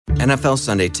NFL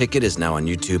Sunday Ticket is now on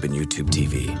YouTube and YouTube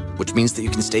TV, which means that you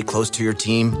can stay close to your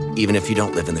team even if you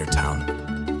don't live in their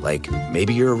town. Like,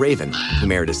 maybe you're a Raven who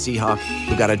married a Seahawk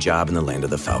who got a job in the land of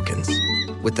the Falcons.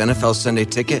 With NFL Sunday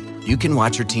Ticket, you can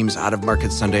watch your team's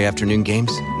out-of-market Sunday afternoon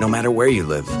games no matter where you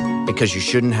live, because you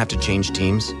shouldn't have to change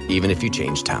teams even if you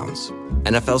change towns.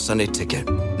 NFL Sunday Ticket,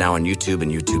 now on YouTube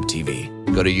and YouTube TV.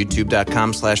 Go to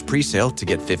youtube.com/presale to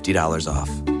get $50 off.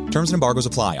 Terms and embargoes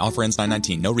apply. Offer ends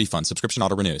 9/19. No refund. Subscription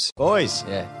auto renews. Boys.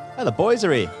 Yeah. Oh, the boys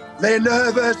are here. They're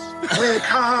nervous. We're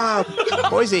calm.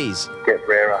 Boysies. Get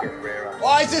rarer.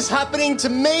 Why is this happening to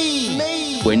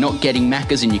me? We're not getting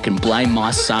Maccas and you can blame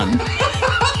my son.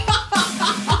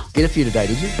 Get a few today,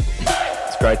 did you?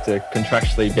 It's great to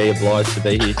contractually be obliged to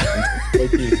be here.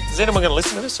 Thank you. Is anyone going to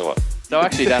listen to this or what? No, I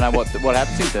actually don't know what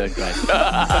happens in third grade.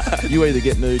 You either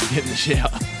get nude, get in the shower,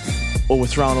 or we're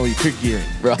throwing all your cricket gear in.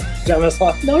 Right. Gama's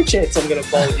like, no chance I'm going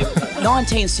to bowl him.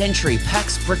 19th century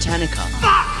Pax Britannica.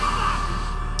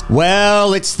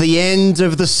 Well, it's the end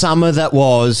of the summer that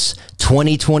was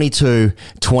 2022,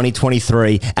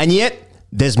 2023, and yet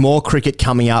there's more cricket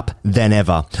coming up than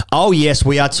ever. Oh yes,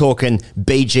 we are talking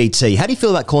BGT. How do you feel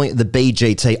about calling it the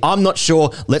BGT? I'm not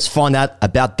sure. Let's find out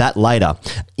about that later.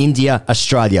 India,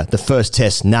 Australia, the first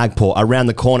test, Nagpur, around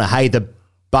the corner. Hey, the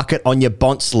bucket on your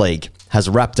Bonts League has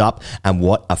wrapped up, and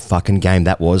what a fucking game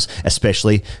that was,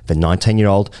 especially for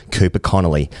 19-year-old Cooper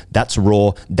Connolly. That's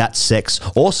raw, that's sex.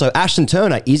 Also, Ashton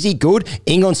Turner, is he good?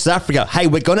 England, South Africa. Hey,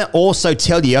 we're going to also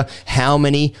tell you how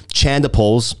many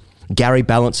Chanderpauls Gary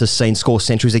Balance has seen score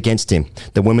centuries against him.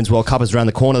 The Women's World Cup is around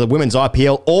the corner. The Women's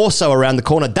IPL also around the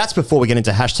corner. That's before we get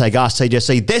into hashtag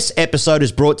AskTJC. This episode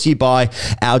is brought to you by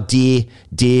our dear,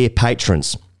 dear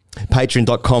patrons.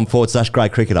 Patreon.com/Grey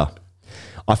Cricketer.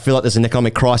 I feel like there's an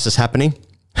economic crisis happening.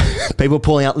 People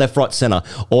pulling out left, right, centre.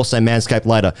 Also Manscaped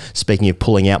later. Speaking of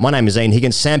pulling out, my name is Ian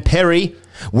Higgins. Sam Perry,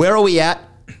 where are we at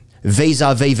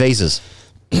vis-a-vis visas?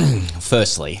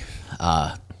 Firstly,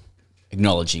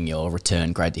 acknowledging your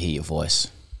return. Great to hear your voice.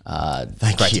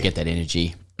 Thank great you. to get that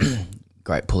energy.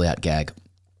 Great pull-out gag.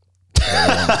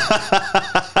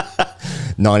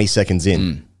 90 seconds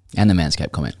in. And the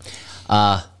Manscaped comment.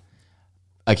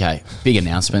 Okay, big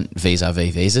announcement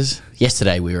vis-a-vis visas.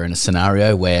 Yesterday we were in a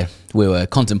scenario where we were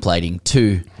contemplating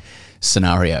two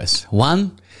scenarios.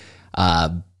 One,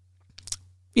 the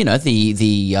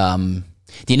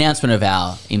announcement of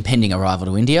our impending arrival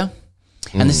to India.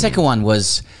 And the second one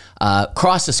was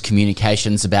crisis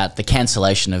communications about the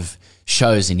cancellation of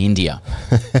shows in India.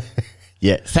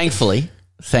 Yeah. Thankfully,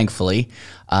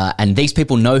 and these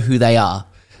people know who they are,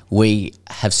 we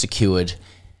have secured,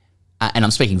 and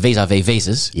I'm speaking vis-a-vis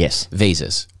visas. Yes.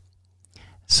 Visas.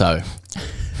 So.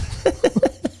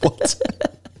 What?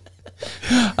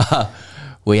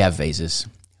 We have visas.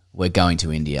 We're going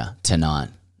to India tonight.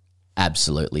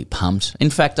 Absolutely pumped. In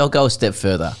fact, I'll go a step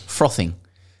further. Frothing.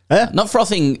 Not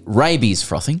frothing, rabies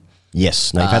frothing.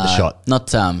 Yes. No, you've had the shot.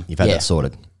 Not You've had that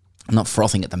sorted. Not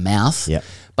frothing at the mouth. Yeah.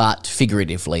 But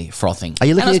figuratively frothing. Are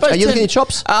you looking at your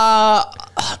chops?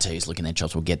 He's looking at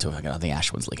chops. We'll get to it. I think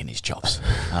Ashwin's licking his chops.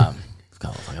 Are you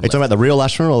talking about the real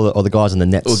Ashwin or the guys in the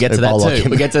nets? We'll get to that too.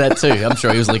 We'll get to that too. I'm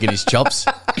sure he was licking his chops.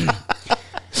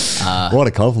 What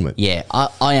a compliment. Yeah,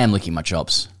 I am licking my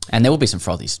chops. And there will be some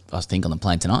frothies, I think, on the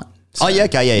plane tonight. So,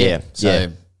 okay, yeah.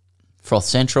 So, Froth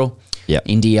Central,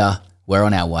 India, we're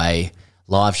on our way.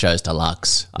 Live shows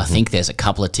deluxe. I think there's a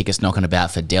couple of tickets knocking about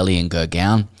for Delhi and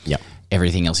Gurgaon. Yep.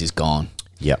 Everything else is gone.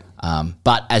 Yep.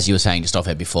 But as you were saying just off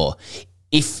air before,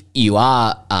 if you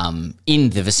are in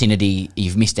the vicinity,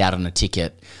 you've missed out on a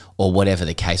ticket or whatever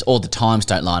the case, or the times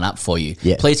don't line up for you,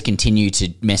 please continue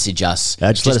to message us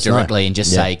just directly and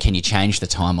just say, can you change the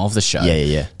time of the show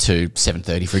to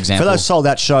 7:30, for example? For those sold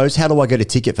out shows, how do I get a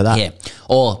ticket for that? Yeah.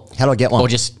 Or how do I get one? Or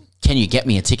just, can you get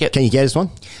me a ticket? Can you get us one?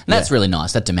 And that's really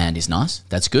nice. That demand is nice.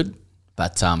 That's good.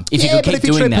 But if you could keep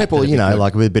doing that, people,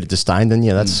 like with a bit of disdain, then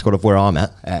that's sort of where I'm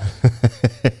at.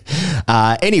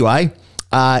 Anyway,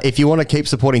 if you want to keep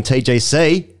supporting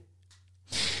TGC,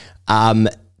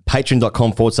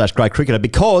 patreon.com/Grey Cricketer,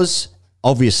 because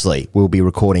obviously we'll be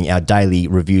recording our daily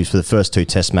reviews for the first two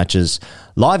test matches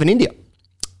live in India.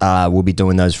 We'll be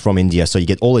doing those from India. So you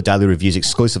get all the daily reviews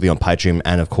exclusively on Patreon,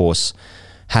 and of course,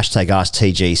 hashtag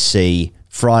AskTGC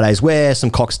Fridays, where some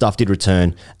cock stuff did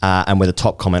return, and where the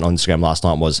top comment on Instagram last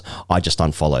night was, I just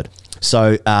unfollowed.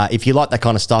 So if you like that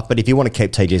kind of stuff, but if you want to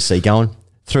keep TGC going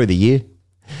through the year,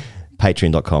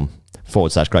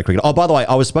 patreon.com/Grey Cricketer. Oh, by the way,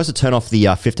 I was supposed to turn off the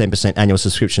 15% annual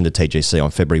subscription to TGC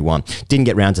on February 1. Didn't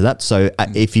get round to that. So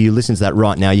if you listen to that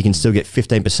right now, you can still get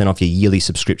 15% off your yearly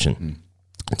subscription.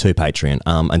 to Patreon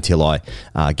until I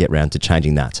get round to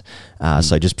changing that.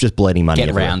 So just bleeding money. Get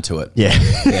everywhere. round to it. Yeah.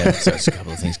 Yeah, so it's a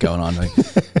couple of things going on. And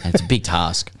it's a big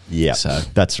task. Yeah, So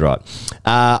that's right.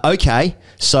 Okay,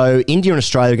 so India and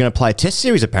Australia are going to play a test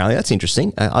series apparently. That's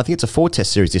interesting. I think it's a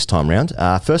 4-test series this time round.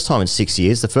 First time in 6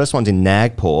 years. The first one's in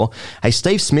Nagpur. Hey,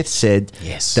 Steve Smith said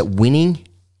Yes. that winning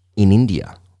in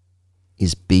India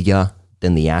is bigger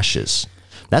than the Ashes.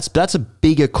 That's a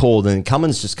bigger call than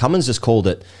Cummins just called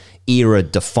it era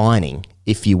defining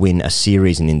if you win a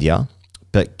series in India.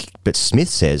 But Smith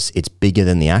says it's bigger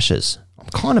than the Ashes. I'm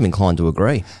kind of inclined to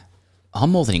agree.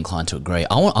 I'm more than inclined to agree.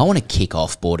 I want to kick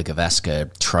off Border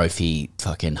Gavaskar trophy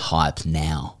fucking hype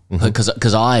now because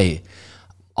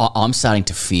I'm starting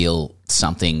to feel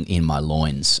something in my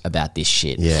loins about this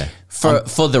shit. Yeah.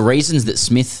 For the reasons that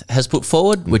Smith has put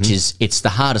forward, which is it's the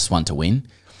hardest one to win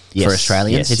for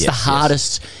Australians. It's the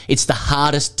hardest. It's the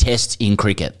hardest test in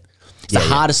cricket. It's the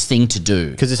hardest thing to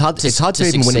do Because it's hard to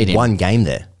even win succeed one game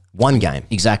there. One game.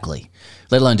 Exactly.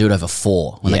 Let alone do it over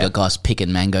 4 when they Yeah. got guys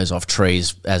picking mangoes off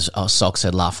trees, as Sock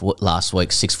said last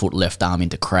week, 6 foot left arm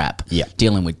into crap. Yeah.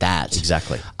 Dealing with that.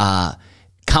 Exactly.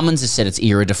 Cummins has said it's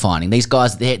era defining. These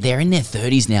guys, they're in their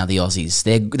 30s now, the Aussies.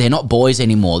 They're not boys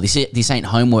anymore. This ain't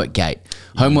Homework Gate.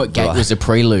 Homework Gate was a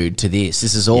prelude to this.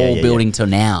 This is all building to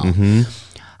now.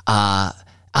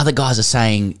 Other guys are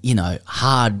saying,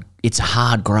 it's a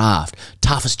hard graft.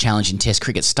 Toughest challenge in Test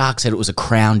cricket. Stark said it was a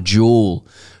crown jewel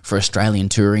for Australian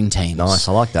touring teams. Nice,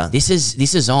 I like that. This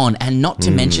is on, and not to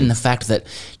mention the fact that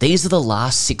these are the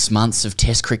last 6 months of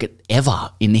Test cricket ever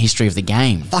in the history of the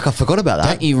game. Fuck, I forgot about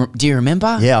that. Do you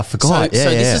remember? Yeah, I forgot. So Yeah,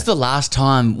 this yeah. is the last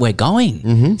time we're going.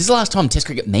 This is the last time Test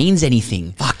cricket means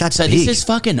anything. Fuck, that's so big. this is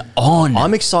fucking on.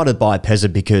 I'm excited by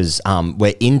Pezza because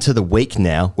we're into the week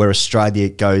now where Australia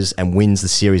goes and wins the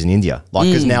series in India.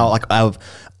 Because now,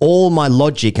 all my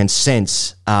logic and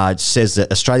sense says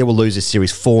that Australia will lose this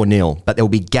series 4-0, but there will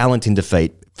be gallant in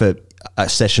defeat for a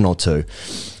session or two.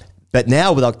 But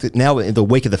now, in the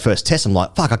week of the first test, I'm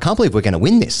like, fuck, I can't believe we're going to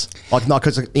win this.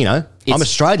 Because I'm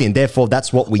Australian, therefore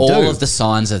that's what we do. All of the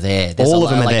signs are there. There's All of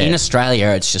them are there. In Australia,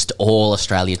 it's just all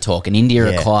Australia talk. In India,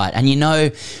 Yeah. are quiet. And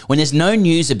when there's no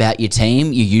news about your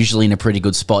team, you're usually in a pretty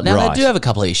good spot. Now, Right. they do have a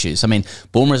couple of issues. I mean,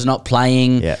 Bumrah's not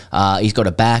playing. Yeah. He's got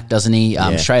a back, doesn't he?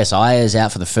 Shreyas Iyer's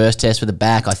out for the first test with a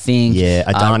back, I think. Yeah,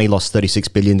 Adani lost 36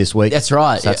 billion this week. That's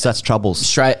right. So that's troubles.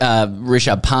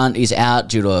 Rishabh Pant is out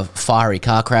due to a fiery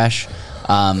car crash.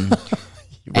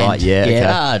 Right,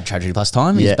 yeah, okay. Tragedy plus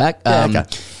time. He's Yeah. back. Yeah, okay.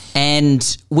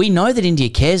 And we know that India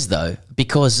cares, though,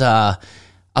 because, you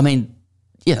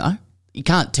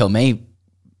can't tell me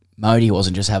Modi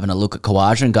wasn't just having a look at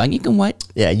Khawaja and going, you can wait.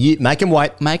 Yeah, you make him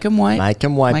wait. Make him wait. Make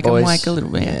 'em wait, Make boys. him wait a little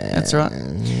bit. Yeah, that's right.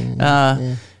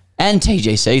 And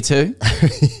TGC, too.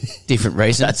 Different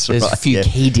reasons. That's There's a right, few yeah.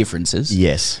 key differences.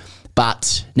 Yes.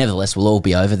 But nevertheless, we'll all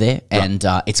be over there, and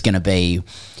it's going to be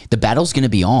the battle's going to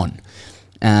be on.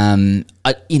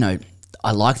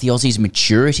 I like the Aussies'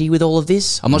 maturity with all of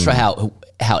this. I'm not sure how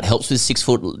it helps with 6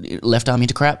 foot left arm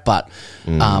into crap, but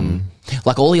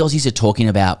all the Aussies are talking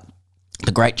about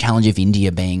the great challenge of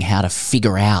India being how to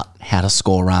figure out how to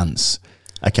score runs.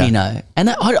 Okay. And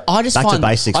I just Back to find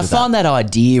basics with find that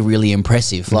idea really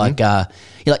impressive. They're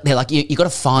like you got to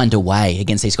find a way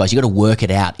against these guys. You got to work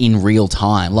it out in real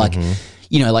time. Like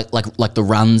the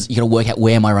runs. You got to work out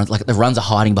where my runs. Like the runs are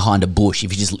hiding behind a bush.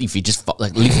 If you just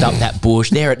lift up that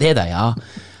bush, there they are.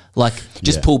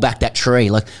 Pull back that tree.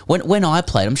 Like when I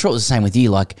played, I'm sure it was the same with you.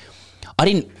 Like I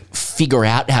didn't figure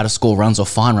out how to score runs or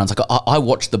find runs. Like I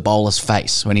watched the bowler's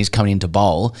face when he's coming into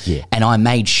bowl, and I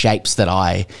made shapes that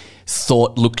I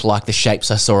thought looked like the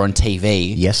shapes I saw on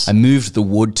TV. Yes. I moved the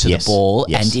wood to the ball,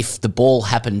 Yes. and if the ball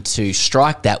happened to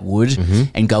strike that wood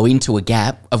and go into a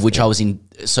gap, of which I was in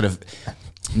sort of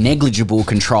negligible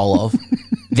control of,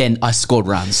 then I scored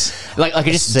runs. Like I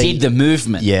just did the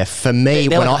movement. Yeah, for me,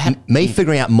 me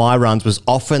figuring out my runs was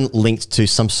often linked to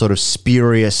some sort of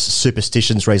spurious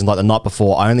superstitions reason. Like the night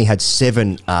before, I only had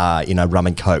 7, rum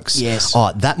and cokes. Yes.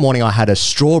 Oh, that morning I had a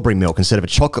strawberry milk instead of a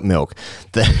chocolate milk.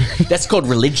 That's called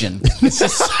religion. It's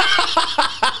just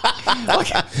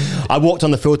I walked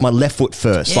on the field with my left foot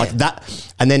first, like that,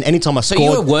 and then anytime I so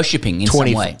scored, you were worshipping in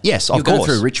 20 some way. Yes, of You're going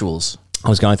course. through rituals. I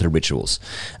was going through rituals.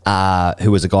 Who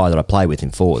was a guy that I play with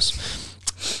in fours.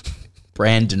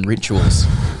 Brandon rituals.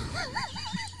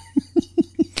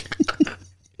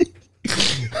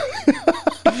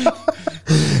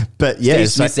 But yeah, Steve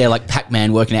Smith's there like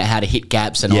Pac-Man working out how to hit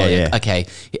gaps and all that. Okay.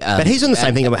 But he's doing the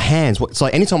same thing about hands. It's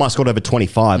like anytime I scored over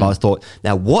 25, I thought,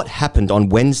 now what happened on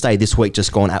Wednesday this week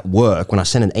just gone at work when I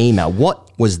sent an email?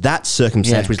 What was that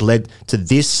circumstance which led to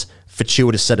this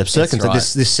fortuitous set of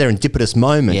circumstances. right. This serendipitous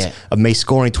moment Yeah. of me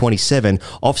scoring 27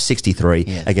 off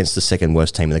 63 against the second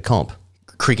worst team in the comp.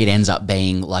 Cricket ends up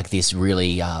being like this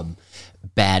really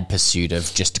bad pursuit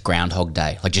of just Groundhog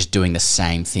Day, like just doing the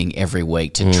same thing every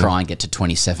week to try and get to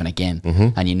 27 again,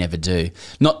 and you never do.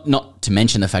 Not to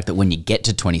mention the fact that when you get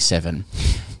to 27,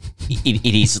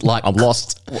 it is like I'm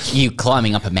lost. You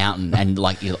climbing up a mountain and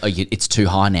like it's too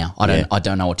high now. I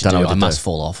don't know what to do. I must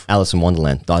fall off. Alice in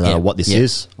Wonderland. I don't know what this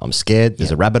is. I'm scared.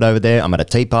 There's a rabbit over there. I'm at a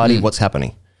tea party. What's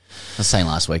happening? I was saying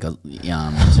last week,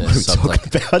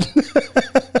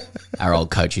 our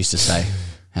old coach used to say,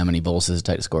 how many balls does it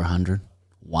take to score 100?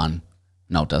 1.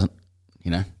 No, it doesn't.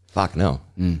 You know? Fuck no.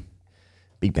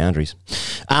 Big boundaries.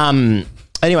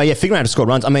 Anyway, yeah, figuring out how to score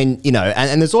runs. I mean, you know,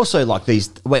 and there's also like these.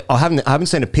 Wait, I haven't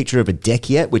seen a picture of a deck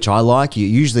yet, which I like.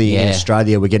 Usually in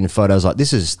Australia, we're getting photos like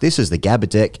this is the Gabba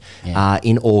deck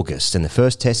in August, and the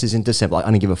first test is in December. Like,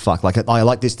 I don't give a fuck. Like, I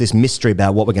like this mystery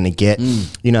about what we're going to get.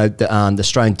 You know, the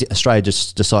Australia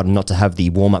just decided not to have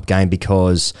the warm up game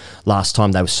because last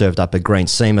time they were served up a green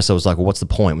seamer. So I was like, well, what's the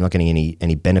point? We're not getting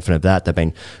any benefit of that. They've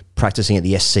been practicing at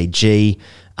the SCG.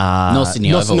 North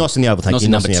Sydney Oval. North Sydney Oval, thank North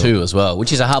you. Sydney number 2 as well,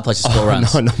 which is a hard place to score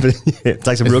runs. No, but it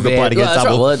takes a real good player to get that's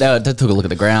double. right. Well, they took a look at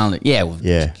the ground. Yeah,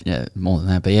 more than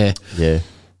that, but yeah.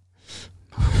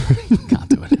 Can't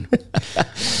do it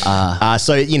anyway.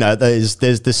 So, you know, there's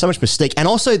so much mystique. And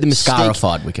also the mystique.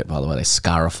 Scarified wicket, by the way. They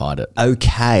scarified it.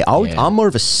 Okay. I'm more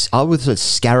of I would say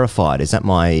scarified. Is that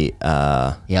my...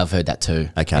 Yeah, I've heard that too.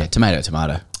 Okay. Yeah,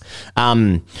 tomato.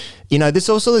 You know, there's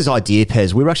also this idea,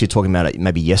 Pez, we were actually talking about it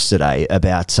maybe yesterday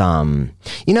about,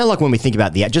 you know, like when we think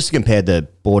about just to compare the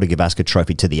Border Gavaskar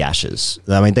Trophy to the Ashes.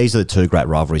 I mean, these are the two great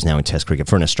rivalries now in Test cricket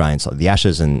for an Australian side, the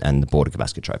Ashes and the Border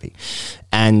Gavaskar Trophy.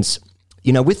 And,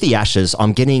 you know, with the Ashes,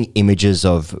 I'm getting images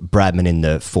of Bradman in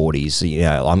the 40s. You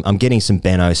know, I'm getting some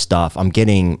Benno stuff. I'm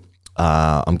getting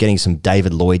some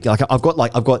David Lloyd. Like I've got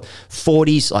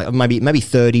 40s, like maybe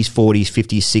 30s, 40s,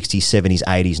 50s, 60s, 70s,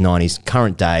 80s, 90s,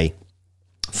 current day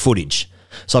footage.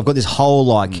 So I've got this whole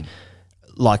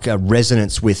like a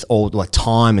resonance with all like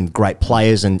time and great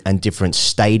players and different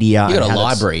stadia. You've got a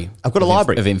library. I've got a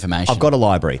library of information. I've got a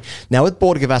library. Now with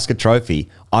Border Gavaskar Trophy,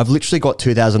 I've literally got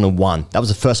 2001. That was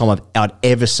the first time I'd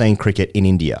ever seen cricket in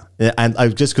India, and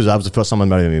just because that was the first time I'd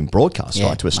been broadcast to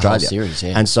Australia. The whole series,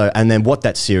 and then what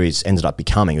that series ended up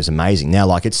becoming was amazing. Now,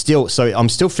 like it's still, so I'm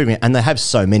still figuring, and they have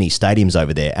so many stadiums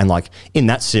over there, and like in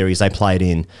that series they played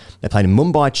in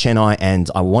Mumbai, Chennai, and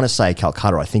I want to say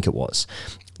Calcutta, I think it was.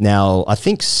 Now, I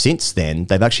think since then,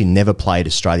 they've actually never played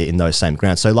Australia in those same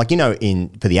grounds. So, like, you know,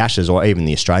 for the Ashes or even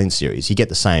the Australian series, you get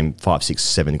the same 5, 6,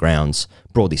 7 grounds,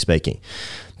 broadly speaking.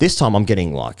 This time I'm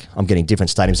getting different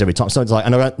stadiums every time. So it's like,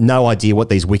 and I've got no idea what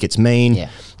these wickets mean.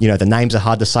 Yeah. You know, the names are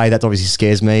hard to say. That obviously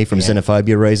scares me from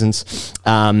xenophobia reasons.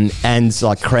 And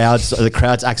like the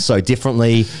crowds act so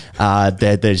differently.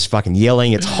 They're just fucking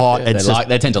yelling. It's hot. They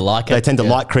tend to like it. They tend to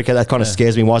like cricket. That kind of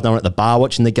scares me. Why is no one at the bar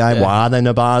watching the game? Why are there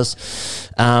no bars?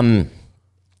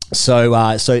 So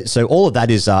all of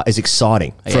that is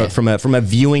exciting from a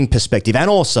viewing perspective, and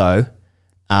also,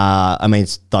 I mean,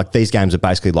 it's like these games are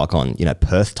basically like on, you know,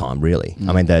 Perth time, really.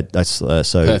 I mean, that's so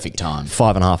perfect time.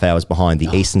 5.5 hours behind the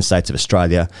eastern states of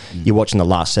Australia. You're watching the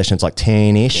last session. It's like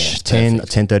 10-ish,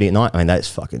 10:30 at night. I mean, that's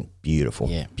fucking beautiful.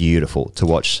 Yeah. Beautiful to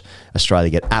watch Australia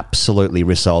get absolutely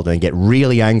rissoled and get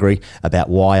really angry about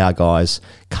why our guys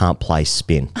can't play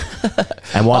spin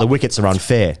and why the wickets are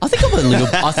unfair. I think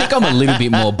I'm a little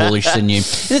bit more bullish than you.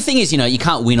 The thing is, you know, you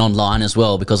can't win online as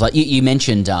well because, like you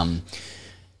mentioned,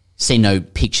 see no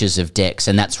pictures of decks,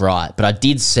 and that's right. But I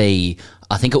did see,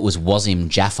 I think it was Wasim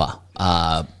Jaffer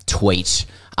tweet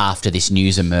after this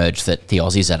news emerged that the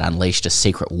Aussies had unleashed a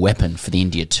secret weapon for the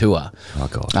India tour. Oh,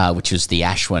 God. Which was the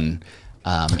Ashwin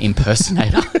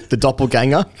impersonator. The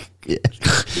doppelganger? Yeah.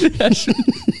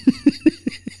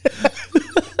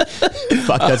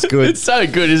 Fuck, that's good. It's so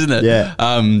good, isn't it? Yeah.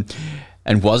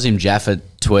 And Wasim Jaffer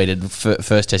tweeted,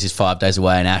 first test is 5 days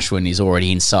away and Ashwin is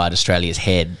already inside Australia's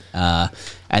head.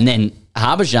 And then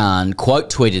Harbhajan quote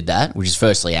tweeted that, which is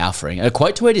firstly alphaing. A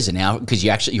quote tweet is an alpha because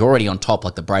you're already on top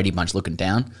like the Brady Bunch looking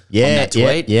down on that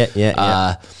tweet.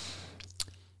 Yeah.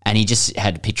 And he just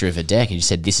had a picture of a deck and he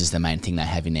said, this is the main thing they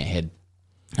have in their head.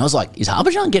 And I was like, is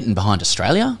Harbhajan getting behind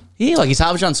Australia? Yeah, like is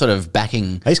Harbhajan sort of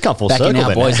backing He's come full circle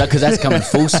our boys? Because that's coming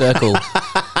full circle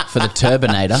for the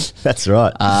Turbinator. That's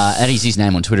right. And he's his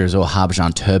name on Twitter as well,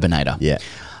 Harbhajan Turbinator. Yeah.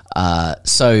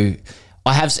 So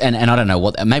I have, and I don't know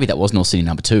what, maybe that was North Sydney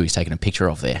number 2 he's taken a picture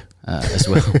of there as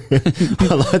well.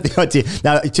 I like the idea.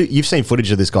 Now, you've seen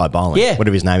footage of this guy bowling,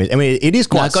 whatever his name is. I mean, it is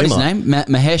quite similar. I got his name,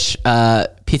 Mahesh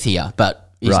Pithia, but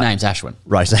His name's Ashwin.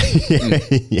 Right.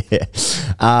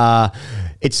 yeah.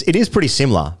 It is pretty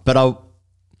similar, but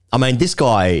I mean, this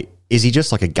guy, is he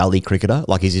just like a gully cricketer?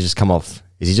 Like, is he just come off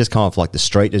like the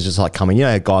street? Is just like coming,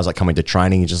 guys like coming to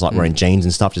training and just like wearing jeans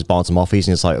and stuff, just buying some offies,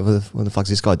 and it's like, what the fuck's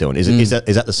this guy doing? Is that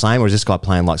the same, or is this guy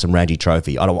playing like some Ranji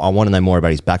Trophy? I want to know more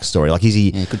about his backstory. Like, is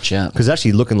he? Yeah, good shout. Because it's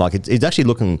actually looking like it's actually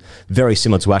looking very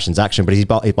similar to Ashton's action, but he's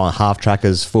buying half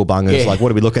trackers, full bungers. Yeah. Like,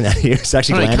 what are we looking at here? It's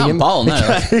actually landing him. Bowl, no.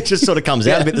 It just sort of comes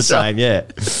out a bit the same. Yeah.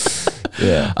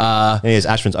 Yeah. Here's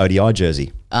Ashton's ODI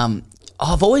jersey.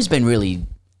 I've always been really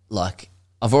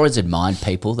I've always admired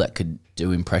people that could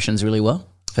do impressions really well.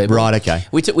 People. Right, okay.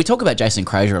 We talk about Jason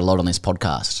Crozier a lot on this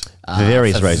podcast. For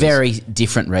various reasons. Very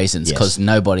different reasons, because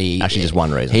nobody... Actually, just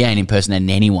one reason. He ain't impersonating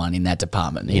anyone in that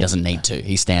department. He doesn't need to.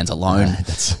 He stands alone.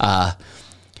 That's but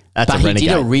a he renegade.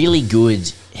 did a really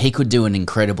good... He could do an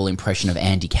incredible impression of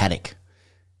Andy Caddick.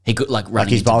 He could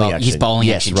running his bowling action. His bowling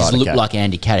Yes, action right, just looked okay. like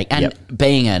Andy Caddick. And Yep.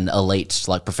 being an elite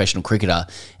professional cricketer,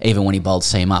 even when he bowled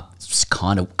seam up, it's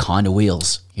kind of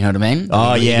wheels. You know what I mean?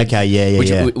 Oh, yeah, okay, yeah.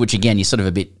 Which again, you're sort of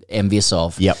a bit envious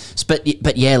of. Yep.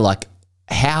 But yeah, like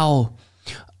how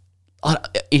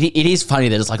it is funny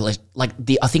that it's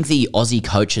I think the Aussie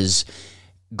coaches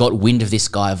got wind of this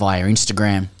guy via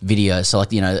Instagram video. So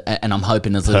and I'm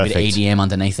hoping there's a little Perfect. bit of EDM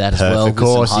underneath that as well. Of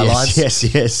course, with some highlights.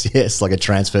 yes. Like a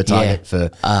transfer target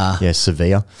for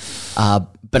Sevilla.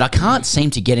 But I can't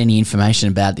seem to get any information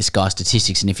about this guy's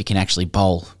statistics and if he can actually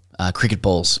bowl cricket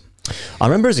balls. I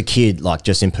remember as a kid, like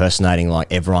just impersonating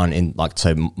like everyone in our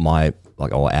team from the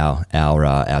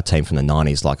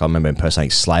 90s. Like I remember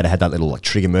impersonating Slater, had that little like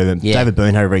trigger movement. Yeah. David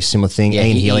Byrne had a very similar thing. Yeah,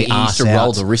 Ian he Healy, used arse to roll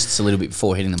out. the wrists a little bit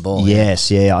before hitting the ball.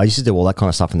 Yes, yeah. I used to do all that kind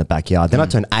of stuff in the backyard. Then I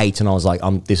turned 8 and I was like,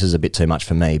 this is a bit too much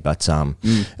for me. But I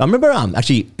remember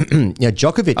actually,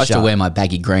 Djokovic. I used to wear my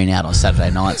baggy green out on Saturday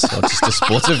nights or just to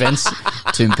sports events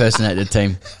to impersonate the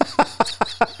team.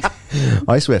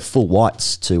 I used to wear full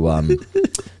whites to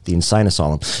the insane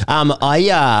asylum. Do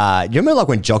you remember like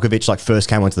when Djokovic like first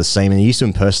came onto the scene and he used to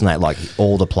impersonate like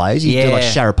all the players? He'd do like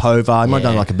Sharapova. He might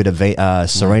have done like a bit of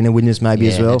Serena Williams maybe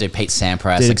as well. Do Pete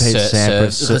Sampras. Did Pete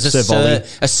Sampras,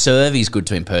 Because a serve is good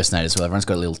to impersonate as well. Everyone's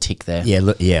got a little tick there.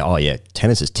 Yeah, oh yeah.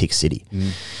 Tennis is Tick City.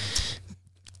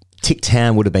 Tick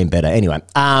Town would have been better. Anyway,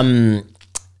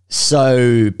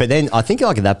 but then I think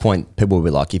like at that point, people would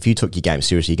be like, if you took your game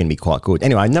seriously, you're going to be quite good.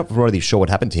 Anyway, I'm not really sure what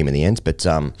happened to him in the end, but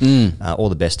all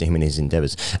the best to him in his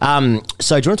endeavours. So do you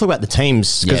want to talk about the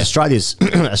teams? Because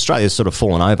Australia's sort of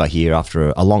fallen over here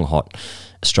after a long, hot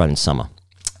Australian summer.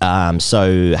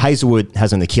 So Hazelwood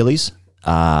has an Achilles,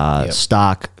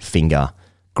 Stark, finger,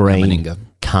 Green, Meninga.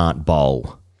 Can't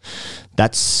bowl.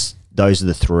 Those are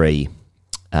the three.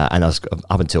 And I was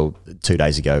up until 2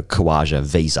 days ago, Khawaja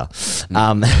visa.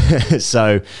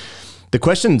 So the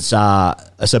questions are,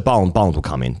 Boland will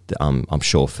come in, I'm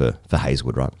sure for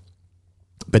Hazelwood, right?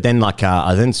 But then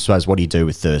I then suppose what do you do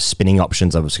with the spinning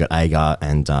options? I've got Agar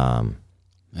and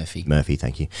Murphy,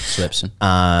 thank you. Swepson.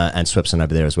 And Swepson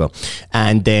over there as well.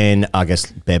 And then I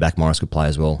guess Bareback Morris could play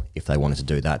as well if they wanted to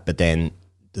do that. But then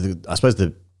I suppose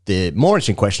the more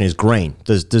interesting question is Green.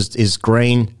 Is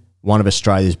Green one of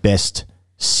Australia's best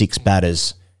 6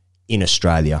 batters in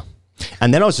Australia?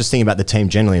 And then I was just thinking about the team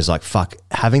generally. Is like, fuck,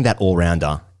 having that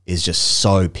all-rounder is just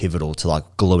so pivotal to like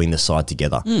gluing the side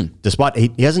together. Despite he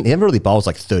never really bowls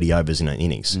like 30 overs in an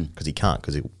innings because he can't,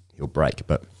 because he'll break.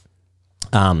 But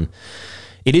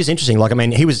it is interesting. Like, I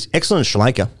mean, he was excellent in Sri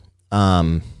Lanka.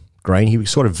 Green, he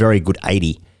was sort of very good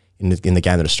 80 in the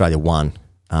game that Australia won.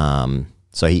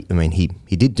 So he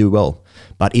did do well.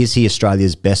 But is he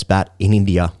Australia's best bat in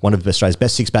India? One of Australia's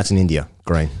best 6 bats in India,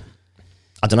 Green?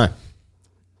 I don't know.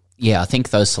 Yeah, I think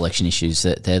those selection issues,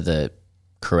 they're the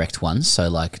correct ones. So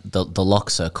like the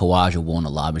locks are Khawaja, Warner,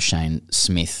 Labuschagne,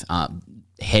 Smith.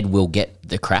 Head will get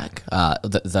the crack,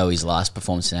 though his last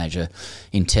performance in Asia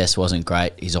in Test wasn't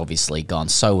great. He's obviously gone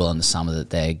so well in the summer that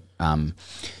they're going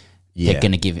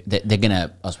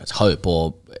to I suppose hope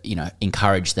or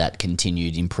encourage that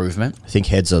continued improvement. I think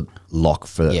Head's a lock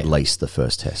for at least the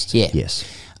first Test. Yeah. Yes.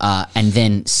 And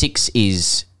then 6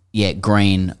 is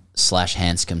Green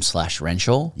 /Hanscom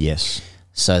 /Renshaw. Yes.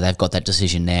 So they've got that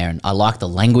decision there, and I like the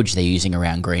language they're using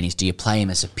around Green. Is do you play him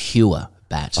as a pure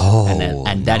bat?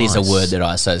 And that is a word that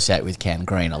I associate with Cam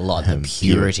Green a lot. The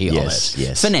purity of it.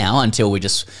 Yes. For now, until we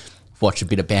just watch a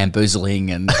bit of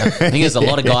bamboozling, and I think there's a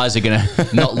lot of guys who are going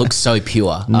to not look so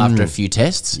pure after a few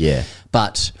tests. Yeah.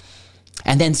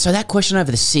 So that question over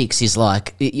the 6 is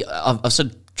like, I've sort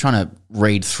of trying to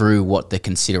read through what the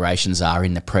considerations are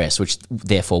in the press, which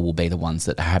therefore will be the ones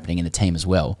that are happening in the team as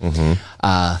well.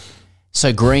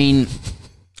 So Green,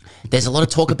 there's a lot of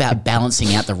talk about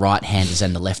balancing out the right-handers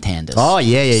and the left-handers. Oh,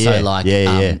 yeah. So, like,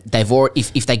 they've already,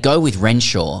 if they go with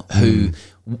Renshaw, who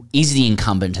is the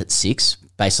incumbent at 6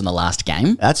 based on the last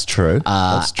game. That's true.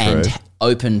 That's true. And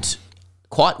opened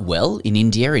quite well in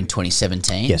India in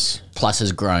 2017. Yes. Plus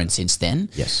has grown since then.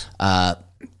 Yes.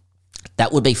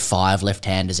 That would be 5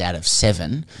 left-handers out of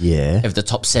 7. Yeah. Of the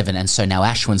top 7. And so now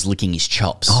Ashwin's licking his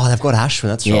chops. Oh, they've got Ashwin.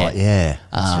 That's right. Yeah.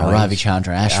 That's right. Ravi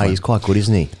Chandra Ashwin. Oh, he's quite good,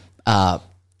 isn't he?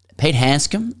 Pete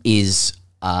Hanscom is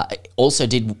also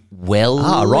did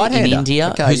well right-hander. in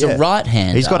India. Okay, who's a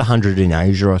right-hander. He's got 100 in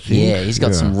Asia, I think. Yeah, he's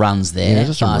got some runs there. Yeah, he's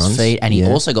got some fast runs. feet. And he Yeah.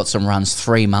 also got some runs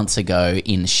 3 months ago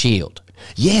in the Shield.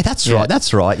 Yeah, that's right.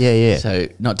 That's right. Yeah. So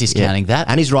not discounting that.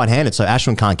 And he's right-handed, so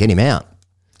Ashwin can't get him out.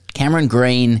 Cameron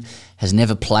Green has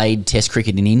never played Test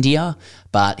cricket in India,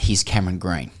 but he's Cameron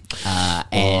Green.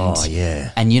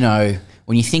 And you know,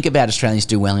 when you think about Australians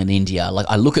do well in India, like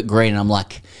I look at Green and I'm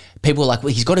like, people are like,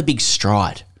 well, he's got a big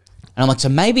stride. And I'm like, so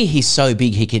maybe he's so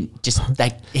big he can just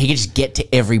get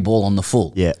to every ball on the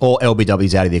full. Yeah, or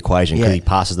LBW's out of the equation because Yeah. he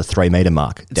passes the 3 metre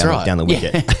mark down the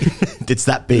wicket. Yeah. It's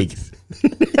that big.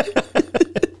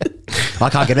 I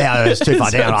can't get out. It's too far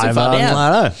down. Too far down.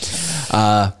 I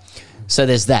know. So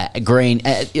there's that. Green.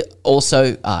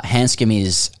 Also, Hanscom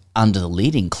is under the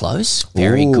lid in close.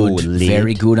 Very Ooh, good. lid.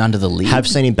 Very good under the lid. Have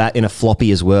seen him bat in a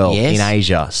floppy as well Yes. in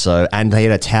Asia. So, and he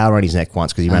had a towel around his neck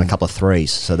once because he ran a couple of 3s.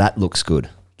 So that looks good.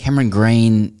 Cameron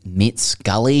Green, mitts,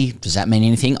 gully. Does that mean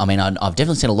anything? I mean, I've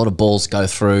definitely seen a lot of balls go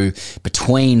through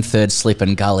between third slip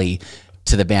and gully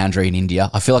to the boundary in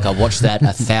India. I feel like I watched that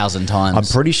 1,000 times. I'm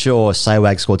pretty sure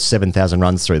Sehwag scored 7,000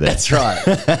 runs through there. That's right.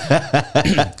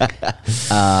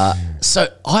 So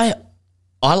I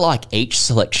like each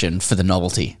selection for the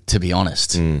novelty, to be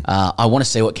honest. I want to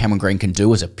see what Cameron Green can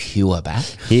do as a pure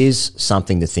bat. Here's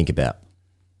something to think about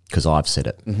because I've said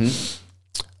it.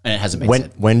 And it hasn't been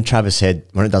said. When Travis Head,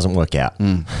 when it doesn't work out,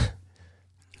 do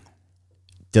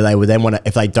they would then want to,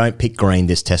 if they don't pick Green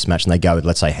this test match and they go with,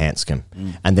 let's say, Hanscom,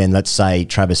 and then let's say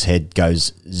Travis Head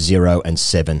goes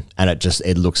 0-7 and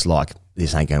it looks like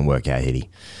this ain't going to work out,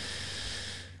 Hitty.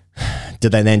 Do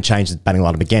they then change the batting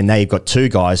lineup again? Now you've got 2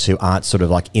 guys who aren't sort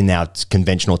of like in our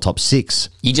conventional top 6.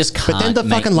 You just can't. But then the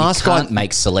fucking last guy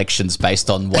make selections based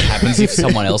on what happens if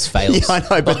someone else fails. Yeah, I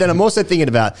know. But then I'm also thinking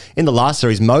about in the last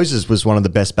series, Moses was one of the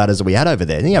best batters that we had over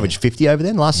there. And he averaged 50 over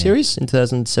there in the last series in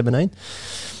 2017.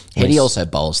 Heady also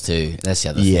bowls too. That's the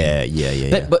other thing.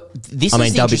 Yeah. But this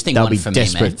is the interesting one for me,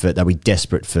 man. They'll be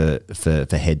desperate for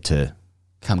Head to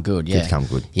come good. Yeah, come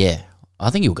good. Yeah, I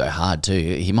think he'll go hard too.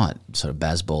 He might sort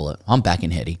of ball it. I'm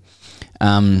backing Heady,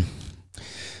 because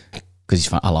he's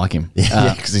fun. I like him.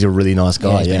 Yeah, because he's a really nice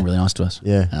guy. He's been really nice to us.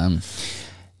 Yeah.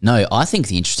 No, I think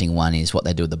the interesting one is what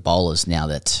they do with the bowlers now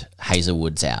that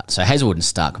Hazelwood's out. So Hazelwood and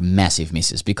Stark, massive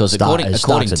misses because according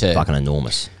to fucking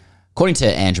enormous. According to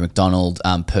Andrew McDonald,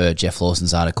 per Jeff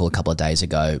Lawson's article a couple of days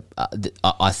ago,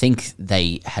 I think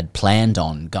they had planned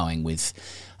on going with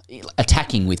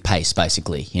attacking with pace,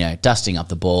 basically. You know, dusting up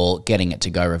the ball, getting it to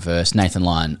go reverse. Nathan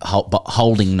Lyon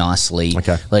holding nicely,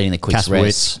 letting the quicks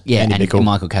rest. Yeah, Andy and Bickle.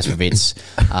 Michael Kasparvits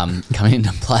coming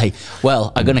into play.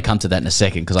 Well, I'm going to come to that in a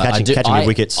second because catching your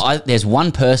wickets. There's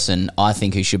one person I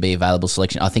think who should be available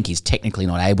selection. I think he's technically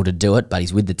not able to do it, but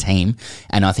he's with the team,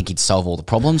 and I think he'd solve all the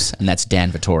problems, and that's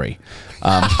Dan Vittori.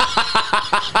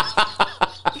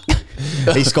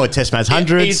 He scored test match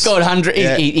hundreds. He's scored 100.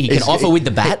 He can offer with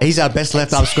the bat. He's our best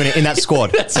left arm spinner in that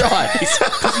squad. That's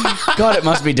right. God, it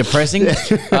must be depressing.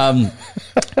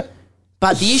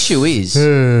 But the issue is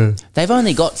they've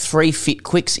only got 3 fit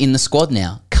quicks in the squad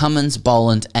now: Cummins,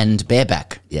 Boland, and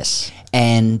Bareback. Yes.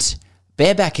 And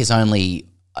Bareback's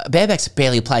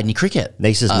barely played any cricket.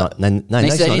 Nice is not. No, Nice,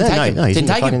 Nice they not didn't there. take him. No, he's Didn't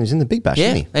take him. he's in the big bash, Yeah,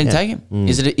 isn't he? they didn't take him.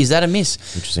 Is that a miss?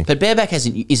 Interesting. But Bareback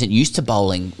isn't used to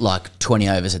bowling like 20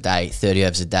 overs a day, 30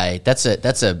 overs a day. That's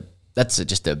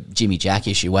just a Jimmy Jack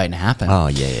issue waiting to happen. Oh,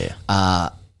 yeah.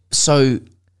 So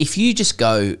if you just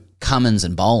go Cummins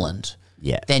and Boland,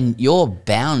 then you're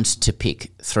bound to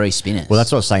pick 3 spinners. Well,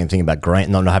 that's what I was saying. Thinking about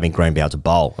Green, not having Green be able to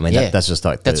bowl. I mean, that's just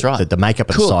like that's right. The makeup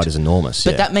of the side is enormous.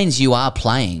 But that means you are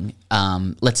playing.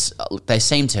 They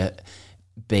seem to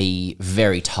be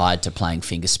very tied to playing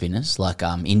finger spinners. Like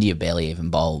India barely even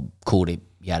bowl Kuldeep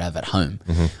Yadav at home,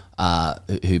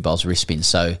 who bowls wrist spin.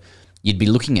 So you'd be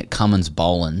looking at Cummins,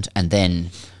 Boland, and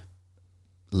then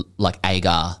like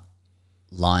Agar,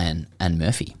 Lyon, and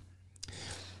Murphy.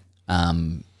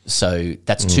 So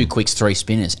that's 2 quicks, 3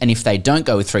 spinners. And if they don't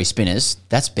go with 3 spinners,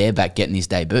 that's Bareback getting his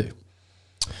debut.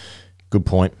 Good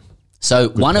point. So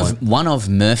one of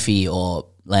Murphy or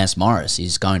Lance Morris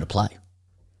is going to play,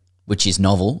 which is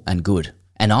novel and good.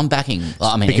 And I'm backing.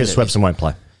 I mean, because Swepson won't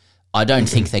play. I don't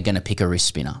think they're going to pick a wrist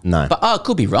spinner. No. But I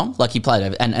could be wrong. Like, he played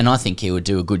over, and I think he would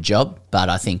do a good job, but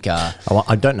I think...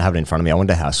 I don't have it in front of me. I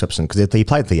wonder how Swepson, because he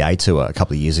played the A Tour a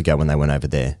couple of years ago when they went over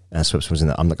there. Swepson was in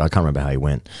the, I can't remember how he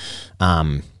went.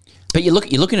 But you're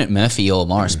looking at Murphy or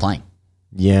Morris playing.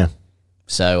 Yeah.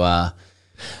 So...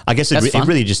 I guess it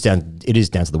really just it is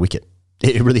down to the wicket.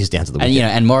 It really is down to the wicket.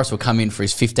 And Morris will come in for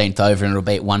his 15th over and it'll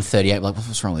be at 138. Like,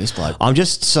 what's wrong with this bloke? I'm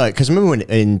just because remember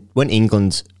when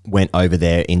England went over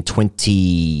there in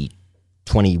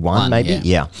 2021, maybe?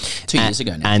 Yeah. 2 years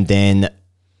ago now. And then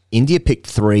India picked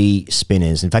 3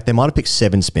 spinners. In fact, they might have picked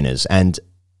 7 spinners. And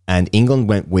England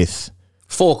went with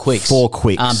 4 quicks. 4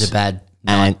 quicks. Ahmedabad.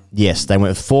 And yes, they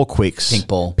went with 4 quicks. Pink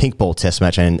ball test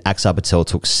match, and Axar Patel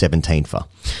took 17 for.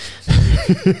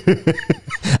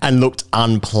 And looked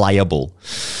unplayable.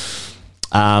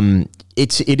 It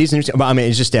is interesting. But I mean,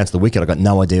 it's just down to the wicket. I got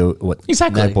no idea what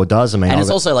Nagpur does. I mean, and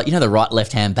it's also like, the right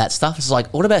left hand bat stuff. It's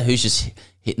like, what about who's just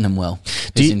hitting them well?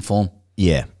 Who's in form?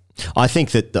 Yeah, I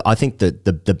think that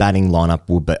the batting lineup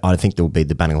will be. I think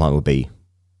the batting line will be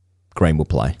Green will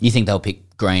play. You think they'll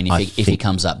pick Green if he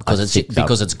comes up because it's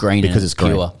green and it's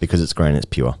pure? Because it's green and it's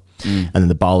pure. And then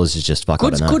the bowlers is just fuck.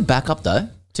 Good backup though.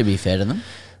 To be fair to them.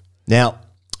 Now,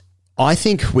 I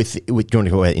think with do you want to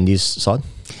go about India's side?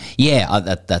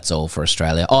 Yeah, that's all for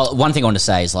Australia. Oh, one thing I want to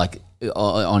say is like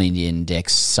on Indian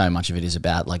decks, so much of it is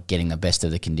about like getting the best of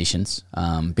the conditions,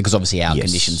 because obviously our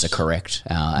conditions are correct.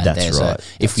 And that's right.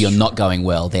 If you're not going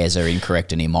well, theirs are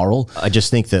incorrect and immoral. I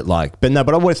just think that but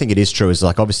what I think it is true is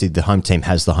like obviously the home team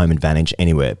has the home advantage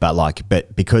anywhere, but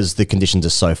because the conditions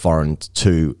are so foreign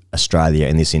to Australia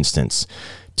in this instance,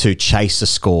 to chase a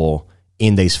score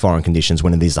in these foreign conditions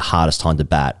when it is the hardest time to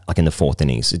bat, like in the 4th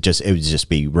innings, it would just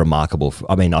be remarkable.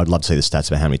 I mean, I'd love to see the stats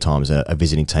about how many times a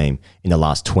visiting team in the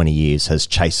last 20 years has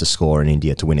chased a score in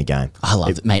India to win a game. I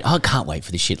love it, mate. I can't wait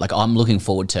for this shit. Like, I'm looking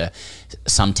forward to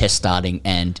some test starting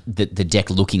and the deck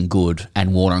looking good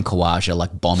and Warner and Khawaja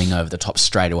like bombing over the top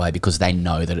straight away because they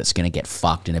know that it's going to get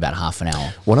fucked in about half an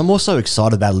hour. What I'm also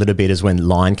excited about a little bit is when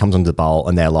Lyon comes onto the bowl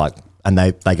and they're like, and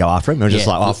they go after him. They're just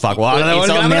like, oh, fuck, why are they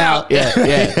coming out?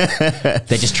 Yeah.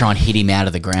 They just try and hit him out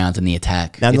of the ground in the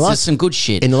attack. Now, it's just some good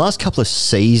shit. In the last couple of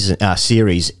series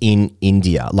in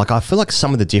India, like I feel like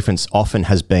some of the difference often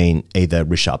has been either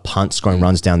Rishabh Pant scoring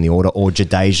runs down the order or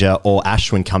Jadeja or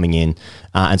Ashwin coming in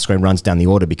and scoring runs down the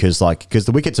order because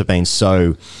the wickets have been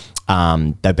so...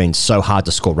 they've been so hard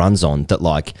to score runs on that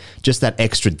like just that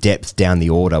extra depth down the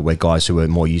order where guys who are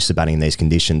more used to batting in these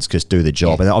conditions just do the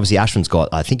job. And obviously Ashwin's got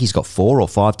 4 or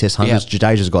 5 test hundreds.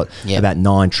 Jadeja's got about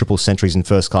 9 triple centuries in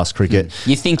first class cricket.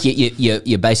 You think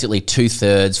you're basically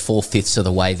 2/3, 4/5 of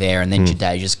the way there, and then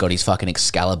Jadeja's got his fucking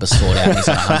Excalibur sword out and he's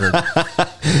at 100.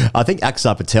 I think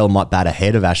Axar Patel might bat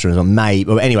ahead of Ashwin or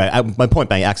maybe. Anyway, my point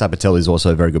being Axar Patel is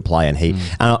also a very good player and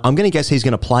I'm going to guess he's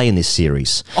going to play in this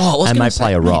series and may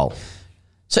play a role.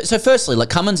 So firstly, like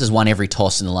Cummins has won every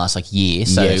toss in the last year,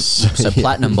 so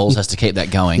Platinum Balls has to keep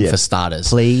that going for starters.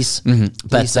 Please.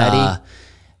 But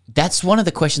that's one of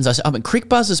the questions I mean,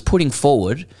 CricBuzz is putting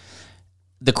forward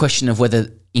the question of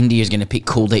whether India is going to pick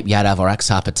Kuldeep Yadav or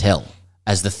Axar Patel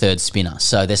as the 3rd spinner.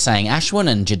 So they're saying Ashwin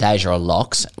and Jadeja are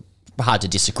locks. Hard to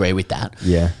disagree with that.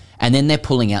 Yeah. And then they're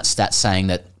pulling out stats saying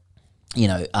that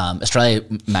Australia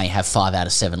may have 5 out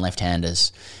of 7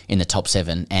 left-handers in the top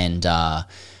 7 and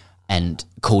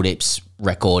Kuldeep's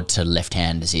record to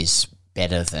left-handers is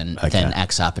better than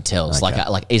Axar Patel's. Okay.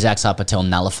 Like is Axar Patel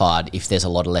nullified if there's a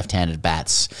lot of left-handed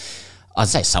bats? I'd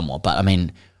say somewhat, but I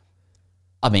mean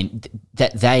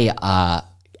that they are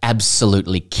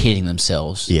absolutely kidding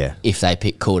themselves. If they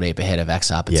pick Kuldeep ahead of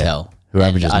Axar Patel, who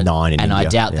averages 9 in India. And I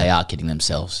doubt they are kidding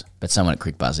themselves, but someone at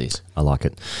CricBuzz is. I like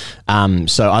it.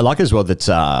 So I like as well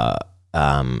that.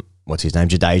 What's his name?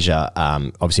 Jadeja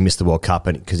obviously missed the World Cup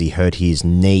because he hurt his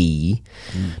knee,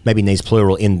 maybe knees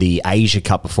plural, in the Asia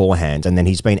Cup beforehand, and then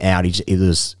he's been out. He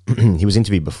was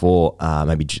interviewed before,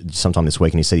 maybe sometime this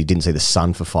week, and he said he didn't see the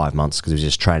sun for 5 months because he was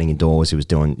just training indoors. He was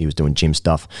doing gym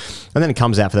stuff, and then he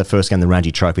comes out for the first game, the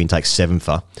Ranji Trophy, and takes 7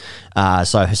 for.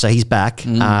 So he's back.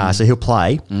 So he'll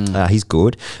play. He's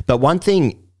good. But one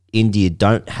thing India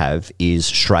don't have is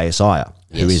Shreyas Iyer,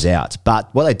 who is out. But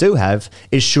what they do have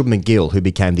is Shubman Gill, who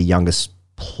became the youngest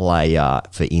player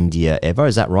for India ever.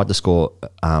 Is that right? To score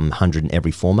 100 in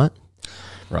every format.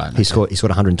 Right. He scored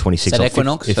 126. Is that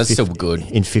Equinox? That's still good.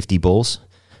 In 50 balls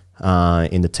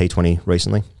in the T20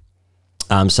 recently.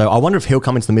 So I wonder if he'll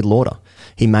come into the middle order.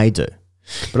 He may do.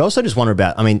 But I also just wonder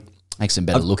about, makes him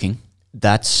better looking.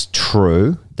 That's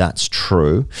true.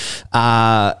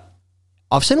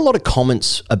 I've seen a lot of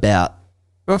comments about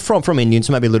from Indians,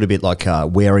 maybe a little bit like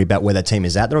wary about where that team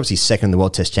is at. They're obviously second in the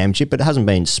World Test Championship, but it hasn't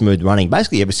been smooth running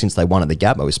basically ever since they won at the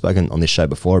Gabba. We've spoken on this show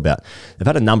before about they've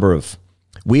had a number of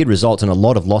weird results and a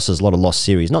lot of losses, a lot of lost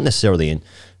series, not necessarily in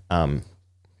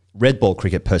red ball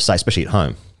cricket per se, especially at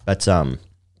home, but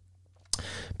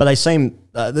they seem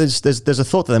there's a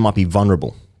thought that they might be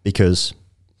vulnerable because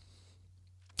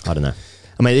I don't know.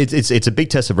 I mean, it's a big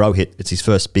test of Rohit. It's his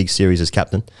first big series as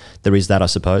captain. There is that, I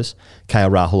suppose. KL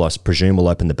Rahul, I presume, will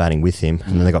open the batting with him.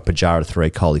 And then they got Pujara at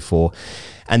 3, Kohli 4.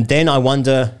 And then I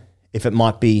wonder if it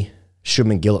might be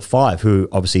Shubman Gill at 5, who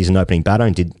obviously is an opening batter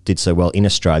and did so well in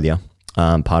Australia,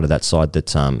 part of that side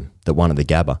that won at the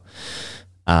Gabba.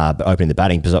 But opening the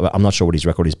batting, because I'm not sure what his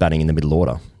record is batting in the middle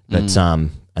order. But and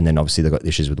then obviously they've got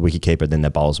issues with the wicketkeeper, then their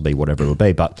bowls will be whatever it will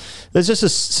be. But there's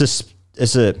just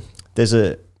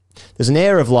there's an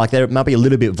air of like they might be a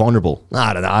little bit vulnerable.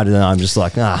 I don't know. I'm just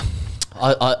like, I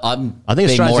think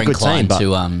Australia's more a good team,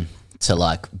 inclined to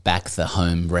like back the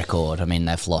home record. I mean,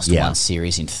 they've lost one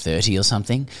series in 30 or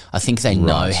something. I think they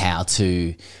know how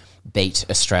to beat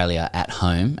Australia at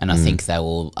home, and I think they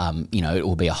will. It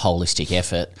will be a holistic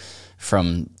effort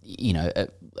from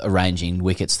arranging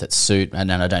wickets that suit, and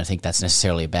I don't think that's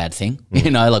necessarily a bad thing.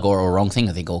 Or a wrong thing.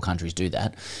 I think all countries do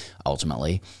that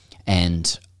ultimately,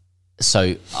 and.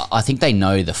 So I think they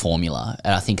know the formula,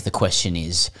 and I think the question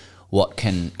is, what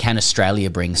can Australia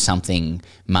bring something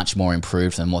much more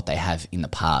improved than what they have in the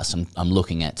past? I'm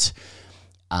looking at,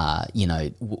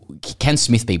 can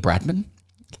Smith be Bradman?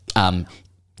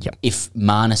 If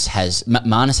Marnus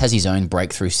has his own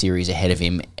breakthrough series ahead of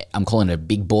him, I'm calling it a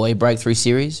big boy breakthrough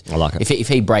series. I like it. If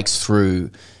he breaks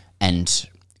through and.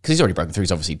 Because he's already broken through,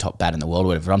 he's obviously top bat in the world or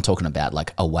whatever. I'm talking about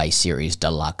like away series,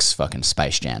 deluxe fucking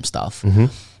Space Jam stuff.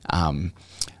 In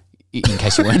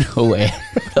case you weren't aware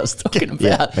what I was talking about.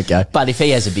 Yeah, okay. But if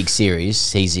he has a big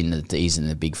series, he's in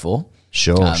the big 4.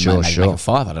 Sure. Make it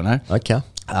 5, I don't know. Okay.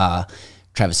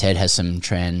 Travis Head has some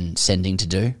transcending to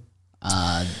do.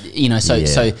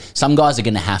 So some guys are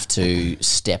going to have to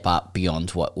step up beyond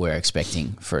what we're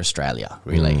expecting for Australia,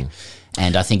 really.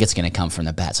 And I think it's going to come from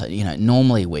the bat. So,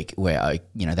 normally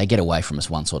they get away from us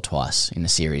once or twice in the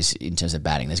series in terms of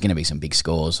batting. There's going to be some big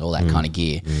scores, all that kind of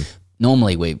gear.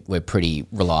 Normally we're pretty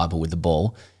reliable with the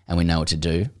ball and we know what to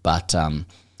do. But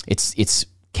it's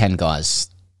can guys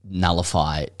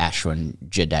nullify Ashwin,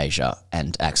 Jadeja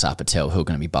and Axar Patel, who are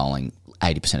going to be bowling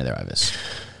 80% of their overs.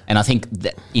 And I think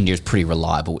that India is pretty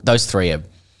reliable. Those three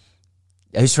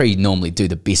normally do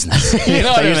the business. You know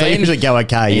what I mean? They usually go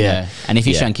okay, yeah. And if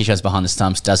Ishan Kishar's behind the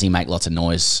stumps, does he make lots of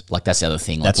noise? Like, that's the other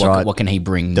thing. Like, that's right. What can he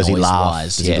bring Does he laugh?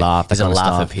 Noise-wise? Does he laugh? There's a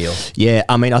laugh appeal. Yeah,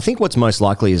 I mean, I think what's most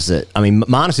likely is that,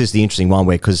 Marnus is the interesting one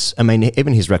because,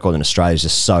 even his record in Australia is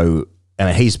just so,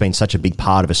 he's been such a big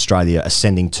part of Australia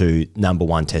ascending to number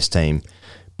 1 test team,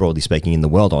 broadly speaking, in the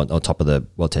world on top of the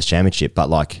World Test Championship.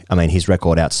 But his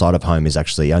record outside of home is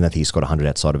actually, I don't think he's got 100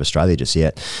 outside of Australia just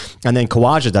yet. And then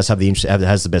Khawaja does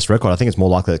has the best record. I think it's more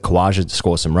likely that Khawaja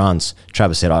scores some runs.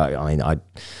 Travis said, I don't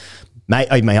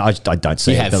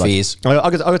see you it. You have fears. I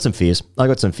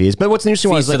got some fears. But what's the interesting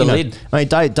one is for the lid.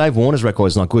 Dave Warner's record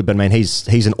is not good, but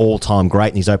he's an all-time great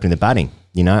and he's opening the batting.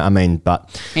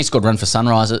 But he scored runs for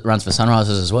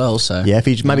Sunrisers as well. So yeah, if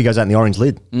he maybe goes out in the orange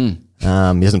lid. He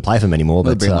doesn't play for them anymore.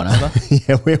 We'll bring one over.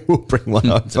 Yeah, we'll bring one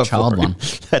over. It's a child one.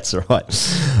 That's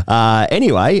right.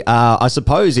 Anyway, I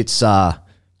suppose it's all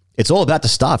about to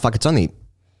start. Fuck, it's only...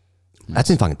 That's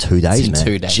in fucking 2 days, man.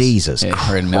 2 days. Jesus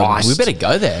Christ. We better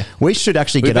go there. We should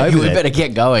actually get over there. We better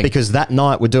get going. Because that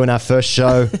night we're doing our first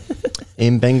show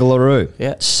in Bengaluru.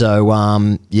 Yeah. So,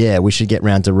 we should get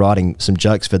round to writing some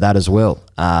jokes for that as well.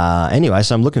 Anyway,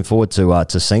 so I'm looking forward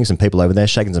to seeing some people over there,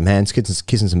 shaking some hands,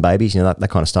 kissing some babies, that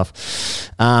kind of stuff.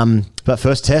 But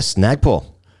first test, Nagpur,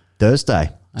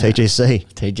 Thursday.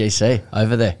 TGC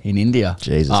over there in India.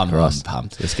 Jesus Christ. I'm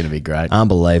pumped. It's going to be great.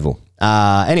 Unbelievable.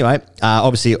 Anyway,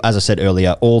 obviously, as I said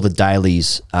earlier, all the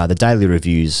dailies, the daily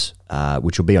reviews,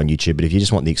 which will be on YouTube, but if you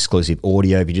just want the exclusive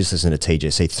audio, if you just listen to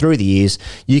TGC through the years,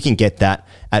 you can get that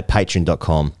at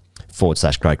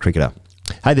patreon.com/Great Cricketer.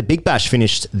 Hey, the Big Bash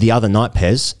finished the other night,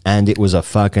 Pez, and it was a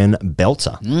fucking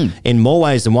belter in more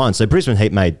ways than one. So Brisbane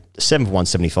Heat made 7 for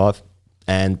 175,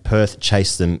 and Perth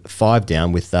chased them 5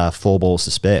 down with 4 balls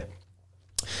to spare.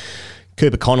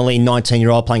 Cooper Connolly,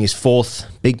 19-year-old, playing his 4th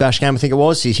Big Bash game, I think it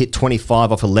was. He hit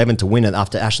 25 off 11 to win it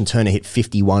after Ashton Turner hit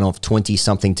 51 off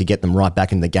 20-something to get them right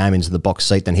back in the game, into the box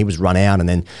seat. Then he was run out, and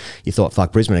then you thought,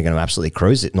 fuck, Brisbane are going to absolutely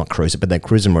cruise it. Not cruise it, but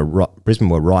Brisbane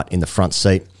were right in the front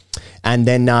seat. And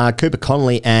then Cooper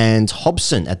Connolly and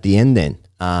Hobson at the end then.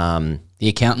 The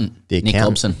accountant, Nick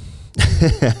Hobson.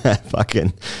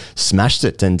 fucking smashed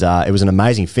it, and it was an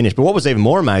amazing finish. But what was even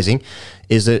more amazing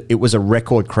is that it was a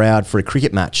record crowd for a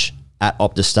cricket match at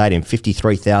Optus Stadium.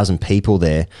 53,000 people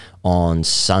there on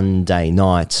Sunday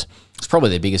night. It's probably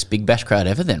the biggest Big Bash crowd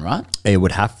ever then, right? It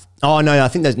would have... Oh, no, I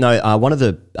think there's... No, one of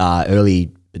the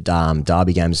early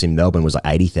derby games in Melbourne was like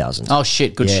 80,000. Oh,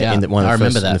 shit, good shout. I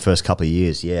remember that. In the first couple of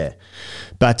years, yeah.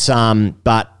 But the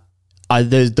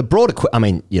broader... I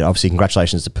mean, obviously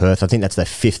congratulations to Perth. I think that's their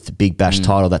 5th Big Bash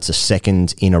title. That's the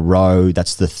 2nd in a row.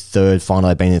 That's the 3rd final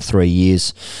they've been in 3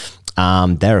 years.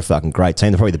 They're a fucking great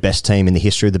team. They're probably the best team in the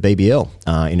history of the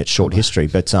BBL in its short history.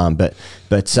 But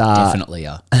definitely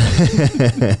are.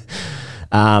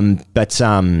 I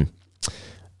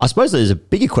suppose there's a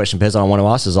bigger question, Pez, I want to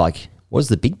ask is like, was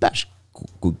the Big Bash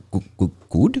good?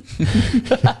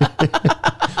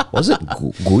 Was it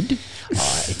good?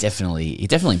 Oh, it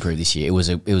definitely improved this year. It was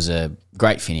a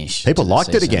great finish. People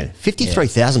liked it again.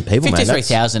 53,000 people,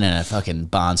 53,000 and a fucking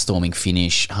barnstorming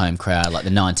finish, home crowd. Like the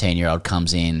 19-year-old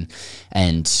comes in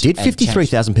and... Did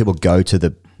 53,000 people go to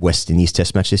the West Indies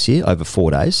Test match this year over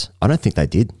 4 days? I don't think they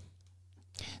did.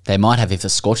 They might have if the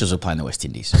Scorchers were playing the West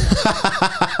Indies.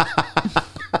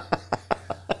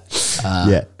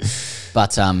 Yeah.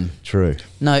 But true.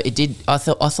 No, it did. I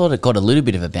thought it got a little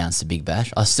bit of a bounce to Big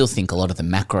Bash. I still think a lot of the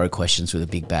macro questions with the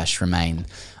Big Bash remain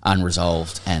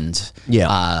unresolved and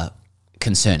are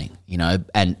concerning.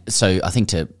 And so I think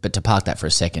to park that for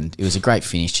a second, it was a great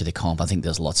finish to the comp. I think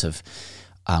there's lots of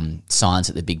signs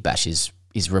that the Big Bash is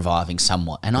reviving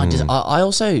somewhat. And I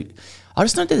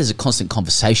just know that there's a constant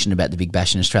conversation about the Big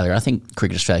Bash in Australia. I think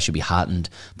Cricket Australia should be heartened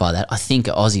by that. I think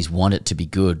Aussies want it to be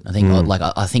good. I think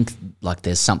I think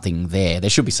there's something there. There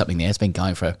should be something there. It's been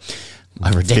going for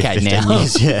over a decade now.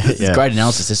 Years, yeah. It's great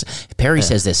analysis. Perry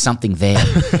says there's something there.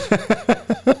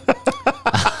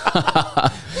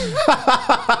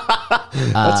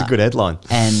 That's a good headline.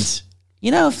 And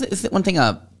if one thing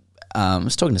I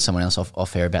was talking to someone else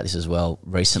off air about this as well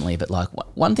recently, but like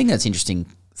one thing that's interesting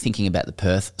thinking about the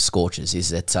Perth Scorchers is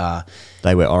that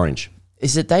they wear orange.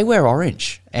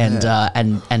 And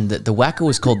the whacker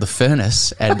was called the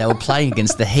Furnace, and they were playing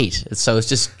against the Heat. So it's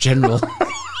just general.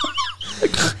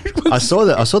 I saw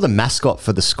the mascot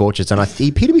for the Scorchers, and he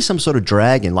appeared to be some sort of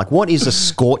dragon. Like, what is a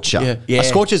scorcher? Yeah. A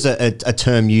scorcher is a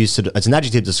term used as an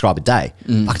adjective to describe a day.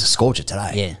 Like, it's a scorcher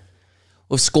today. Yeah.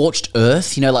 Well, scorched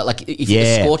earth, like if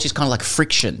a scorch is kind of like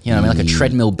friction, like a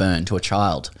treadmill burn to a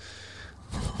child.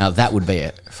 Now that would be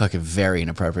a fucking very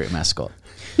inappropriate mascot.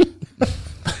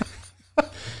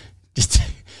 Just a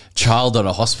child on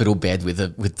a hospital bed with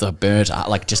the burnt,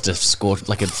 like just a scorch,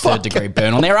 like a 3rd degree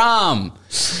burn on their arm.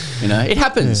 It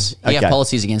happens. Yeah. You have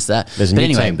policies against that. There's a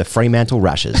new team, the Fremantle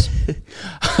Rashes.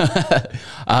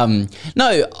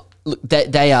 No. Look,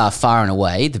 they are far and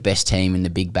away the best team in the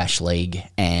Big Bash League,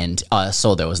 and I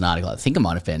saw there was an article, I think it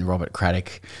might have been Robert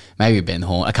Craddock, maybe Ben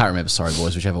Horn, I can't remember, sorry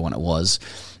boys, whichever one it was,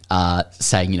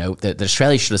 saying, that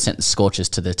Australia should have sent the Scorchers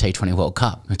to the T20 World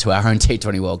Cup, to our own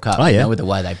T20 World Cup, with the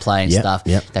way they play and stuff.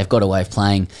 Yep. They've got a way of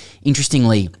playing.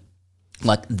 Interestingly,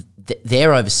 like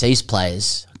their overseas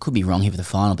players, I could be wrong here for the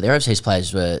final, but their overseas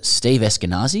players were Steve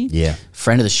Eskenazi,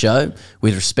 friend of the show,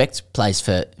 with respect, plays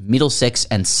for Middlesex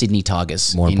and Sydney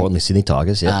Tigers. More importantly, Sydney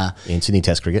Tigers, in Sydney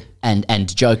Test cricket.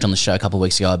 And joked on the show a couple of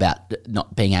weeks ago about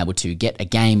not being able to get a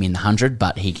game in the 100,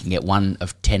 but he can get 1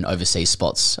 of 10 overseas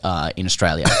spots in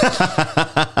Australia.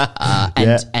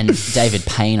 And David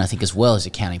Payne, I think, as well, is a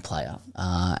county player.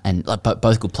 And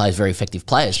both good players, very effective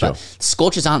players. Sure. But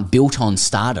Scorchers aren't built on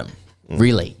stardom.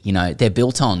 Really, they're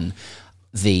built on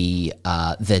the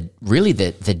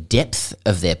depth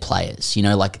of their players.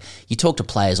 Like you talk to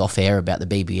players off air about the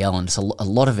BBL, and a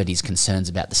lot of it is concerns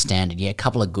about the standard. Yeah, a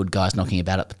couple of good guys knocking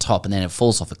about at the top, and then it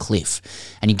falls off a cliff.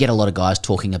 And you get a lot of guys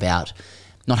talking about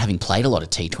not having played a lot of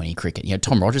T20 cricket.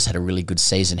 Tom Rogers had a really good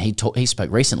season. He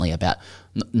spoke recently about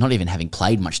not even having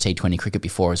played much T20 cricket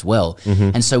before as well.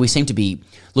 Mm-hmm. And so we seem to be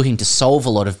looking to solve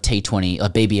a lot of T20 or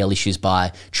BBL issues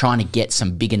by trying to get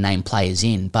some bigger name players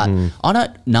in. But I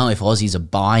don't know if Aussies are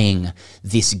buying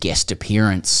this guest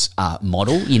appearance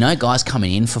model. Guys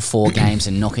coming in for 4 games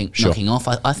and knocking off.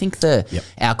 I think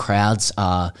our crowds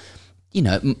are,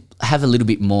 have a little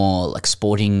bit more like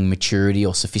sporting maturity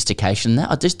or sophistication.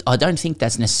 I don't think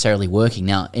that's necessarily working.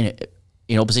 Now,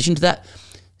 in opposition to that,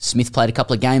 Smith played a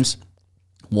couple of games,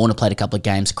 Warner played a couple of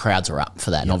games, crowds are up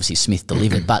for that, and obviously Smith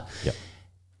delivered. But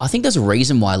I think there's a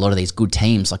reason why a lot of these good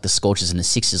teams like the Scorchers and the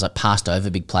Sixers passed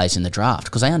over big players in the draft,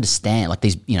 because they understand like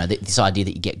these, this idea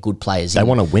that you get good players. They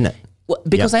want to win it.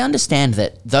 Because they understand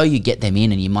that though you get them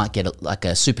in and you might get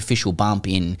a superficial bump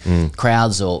in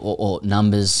crowds or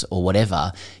numbers or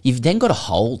whatever, you've then got a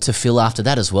hole to fill after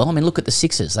that as well. I mean, look at the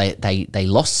Sixers. They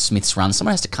lost Smith's run.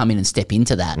 Someone has to come in and step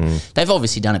into that. They've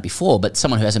obviously done it before, but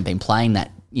someone who hasn't been playing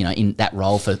that, in that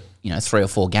role for 3 or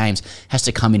 4 games has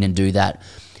to come in and do that.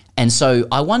 And so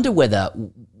I wonder whether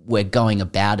we're going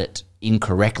about it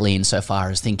incorrectly insofar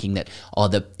as thinking that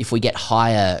if we get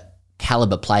higher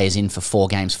caliber players in for 4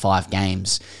 games, 5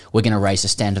 games, we're going to raise the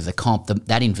standard of the comp.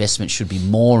 That investment should be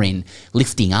more in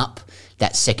lifting up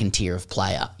that second tier of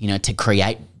player, to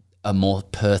create a more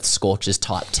Perth Scorchers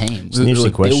type team. It's an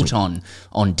interesting question. Built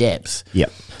on depth. Yeah.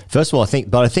 First of all, I think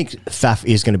Faf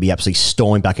is going to be absolutely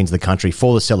storming back into the country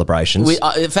for the celebrations.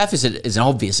 Faf is an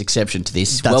obvious exception to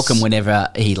this. Welcome whenever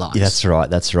he likes. Yeah,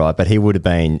 that's right. But he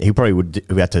probably would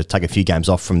have to take a few games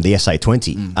off from the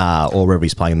SA20 or wherever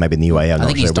he's playing, maybe in the UAE. I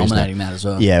think he's dominating that as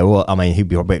well. Yeah, well, I mean, he'd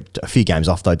be a few games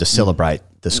off though to celebrate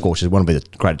the Scorchers. One of the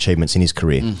great achievements in his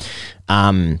career. He did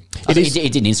an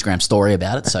Instagram story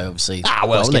about it, so obviously.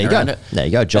 There you go. There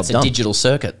you go. Job done. That's a digital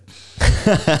circuit.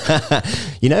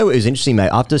 It was interesting, mate.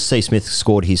 After Steve Smith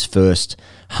scored his first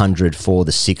 100 for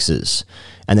the Sixers,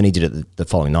 and then he did it the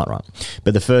following night, right?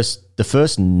 But the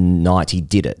first night he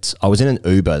did it, I was in an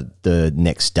Uber the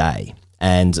next day,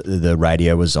 and the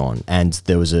radio was on, and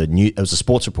there was a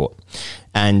sports report,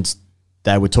 and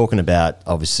they were talking about,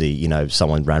 obviously,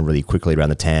 someone ran really quickly around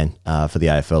the tan for the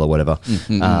AFL or whatever,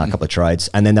 a couple of trades,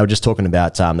 and then they were just talking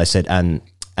about, they said, and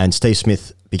Steve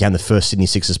Smith became the first Sydney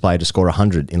Sixers player to score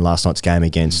 100 in last night's game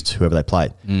against whoever they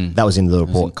played. That was in the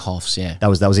report. Coughs, yeah. That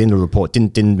was in the report.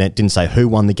 Didn't say who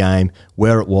won the game,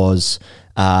 where it was,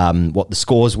 what the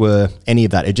scores were, any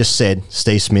of that. It just said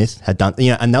Steve Smith had done.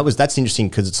 And that's interesting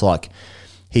because it's like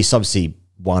he's obviously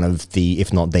one of the,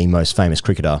 if not the most famous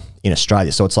cricketer in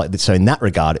Australia. So it's like, so in that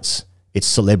regard, it's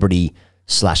celebrity /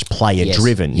 player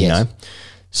driven.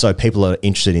 So people are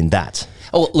interested in that.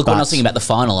 Oh, look, when I was thinking about the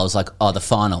final, I was like, the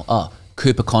final.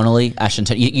 Cooper Connolly, Ashton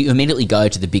Turner. You immediately go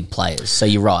to the big players. So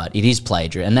you're right. It is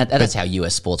player, and that's how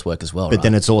US sports work as well, But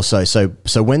then it's also, so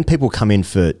when people come in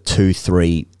for 2,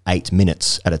 3, 8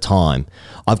 minutes at a time,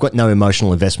 I've got no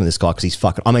emotional investment in this guy because he's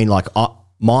fucking,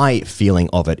 my feeling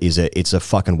of it is it's a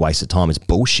fucking waste of time. It's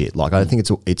bullshit. Like, I don't think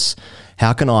it's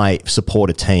how can I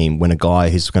support a team when a guy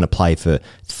who's going to play for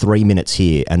 3 minutes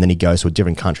here and then he goes to a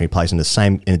different country and plays in the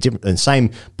same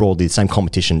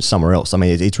competition somewhere else? I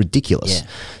mean, it's ridiculous. Yeah.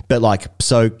 But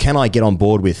so can I get on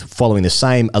board with following the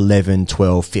same 11,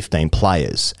 12, 15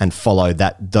 players and follow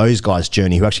those guys'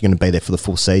 journey who are actually going to be there for the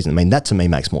full season? I mean, that to me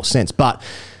makes more sense. But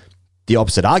the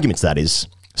opposite argument to that is,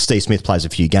 Steve Smith plays a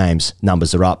few games,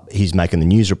 numbers are up, he's making the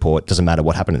news report, doesn't matter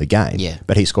what happened in the game. Yeah.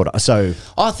 But he scored. So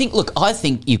I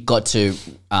think you've got to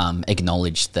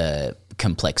acknowledge the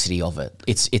complexity of it.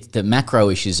 It's the macro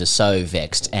issues are so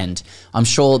vexed, and I'm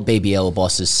sure BBL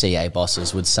bosses, CA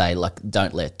bosses would say,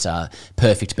 don't let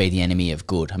perfect be the enemy of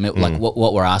good. I mean,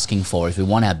 what we're asking for is we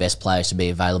want our best players to be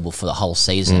available for the whole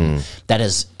season. That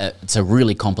is, it's a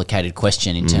really complicated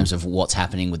question in terms of what's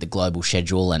happening with the global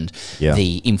schedule and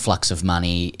the influx of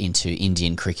money into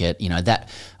Indian cricket. That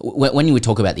when you would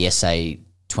talk about the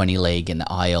SA20 league and the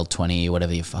IL20,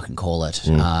 whatever you fucking call it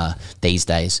these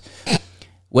days.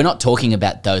 We're not talking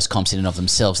about those comps in and of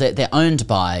themselves. They're owned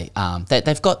by,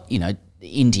 they've got,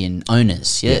 Indian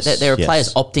owners. Yeah? There are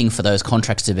players opting for those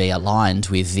contracts to be aligned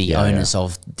with the owners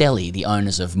of Delhi, the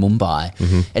owners of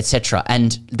Mumbai, etc.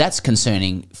 And that's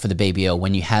concerning for the BBL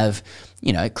when you have,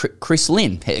 Chris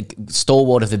Lynn,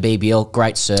 stalwart of the BBL,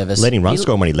 great service. Leading run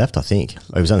score when he left, I think.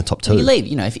 He was on the top 2. You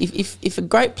leave, if a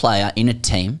great player in a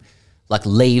team,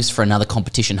 leaves for another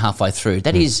competition halfway through,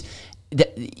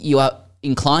 you are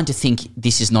inclined to think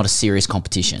this is not a serious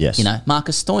competition. Yes.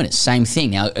 Marcus Stoinis, same thing.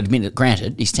 Now,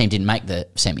 granted, his team didn't make the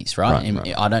semis, right?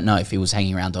 I don't know if he was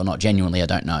hanging around or not. Genuinely, I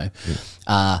don't know.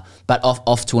 But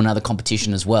off to another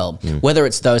competition as well. Whether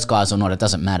it's those guys or not, it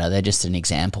doesn't matter. They're just an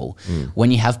example. When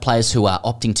you have players who are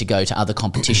opting to go to other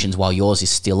competitions while yours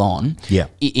is still on,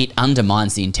 it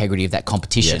undermines the integrity of that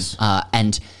competition. Yes.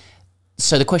 And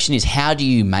so the question is, how do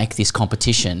you make this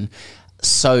competition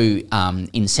so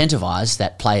incentivized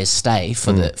that players stay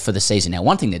for the season? Now,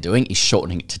 one thing they're doing is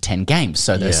shortening it to 10 games,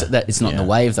 so that it's not in the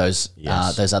way of those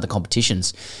other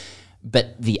competitions.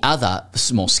 But the other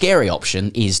more scary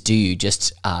option is, do you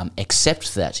just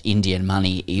accept that Indian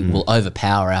money will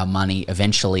overpower our money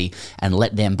eventually and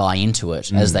let them buy into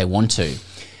it as they want to?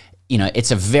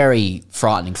 It's a very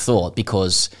frightening thought,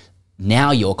 because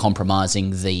now you're compromising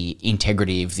the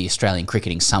integrity of the Australian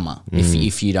cricketing summer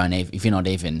if you're not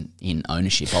even in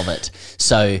ownership of it.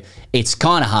 So it's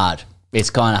kind of hard.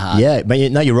 Yeah, but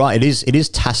no, you're right. It is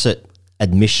tacit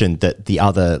admission that the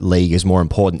other league is more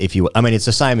important. I mean, it's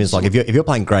the same as like if you're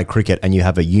playing grade cricket and you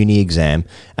have a uni exam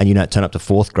and you don't turn up to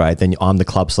 4th grade, then I'm the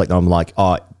club selector. I'm like,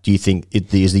 oh, do you think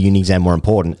is the uni exam more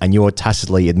important? And you're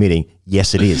tacitly admitting,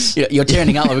 yes, it is. You're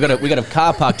turning up. We've got a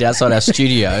car parked outside our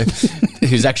studio,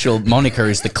 whose actual moniker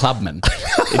is the Clubman.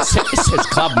 It says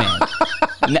Clubman,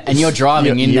 and you're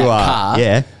driving in that car.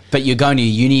 Yeah. But you're going to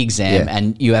your uni exam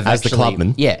and you have as the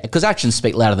clubman. Yeah, because actions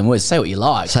speak louder than words. Say what you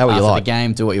like. Say what you like. After the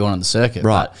game, do what you want on the circuit.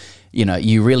 Right. But,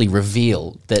 you really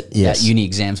reveal that that uni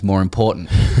exam's more important.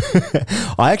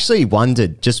 I actually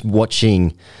wondered, just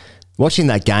watching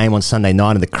that game on Sunday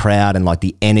night and the crowd and like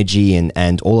the energy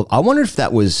and all of, I wonder if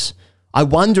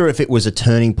it was a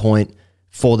turning point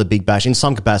for the Big Bash in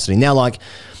some capacity. Now, like,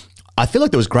 I feel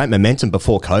like there was great momentum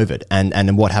before COVID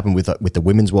and what happened with the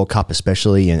Women's World Cup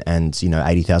especially and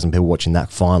 80,000 people watching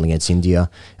that final against India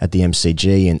at the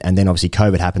MCG and then obviously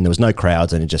COVID happened. There was no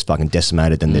crowds and it just fucking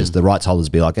decimated and there's the rights holders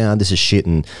be like, oh, this is shit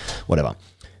and whatever.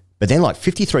 But then like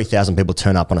 53,000 people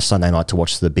turn up on a Sunday night to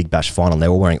watch the Big Bash final and they're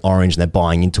all wearing orange and they're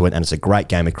buying into it and it's a great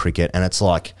game of cricket and it's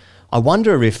like, I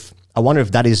wonder if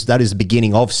that is the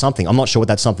beginning of something. I'm not sure what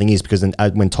that something is because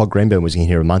when Todd Greenberg was in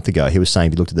here a month ago, he was saying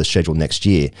if you looked at the schedule next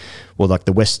year, well, like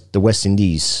the West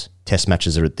Indies Test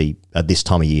matches are at this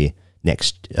time of year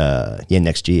next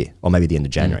year or maybe the end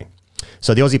of January.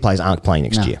 So the Aussie players aren't playing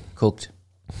next year. Cooked.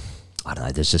 I don't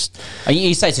know. There's just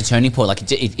you say it's a turning point. Like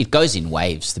it goes in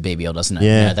waves. The BBL doesn't it?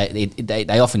 Yeah.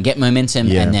 They often get momentum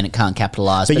and then it can't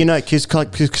capitalise. But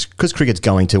because cricket's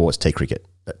going towards T20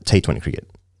 cricket.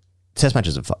 Test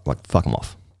matches are fuck them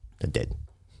off. They're dead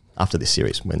after this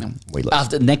series when we lose.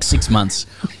 After the next 6 months,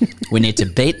 we need to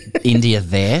beat India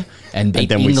there and beat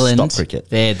then England we stop cricket.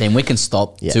 there. Then we can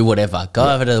stop, do whatever. Go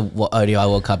over to ODI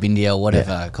World Cup India or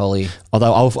whatever, Coley.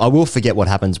 Although I will forget what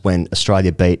happens when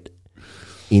Australia beat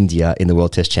India in the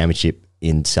World Test Championship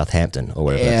in Southampton or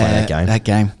wherever they play that game. That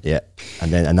game. Yeah.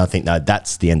 And I think, no,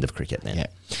 that's the end of cricket then. Yeah,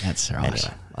 that's right.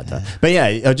 Anyway. But yeah,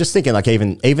 I was just thinking like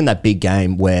even that big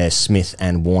game where Smith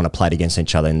and Warner played against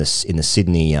each other in the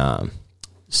Sydney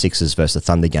Sixers versus the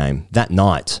Thunder game that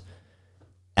night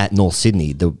at North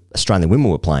Sydney, the Australian women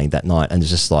were playing that night, and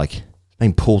it's just like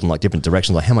being pulled in like different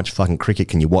directions. Like how much fucking cricket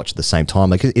can you watch at the same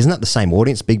time? Like isn't that the same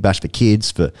audience? Big Bash for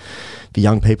kids, for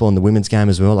young people, in the women's game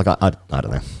as well. Like I don't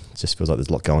know. It just feels like there's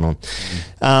a lot going on.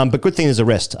 But good thing there's a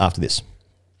rest after this.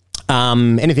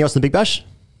 Anything else in the Big Bash?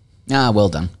 Well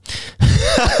done.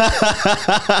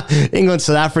 England,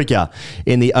 South Africa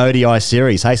in the ODI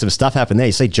series. Hey, some stuff happened there.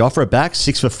 You see Jofra back,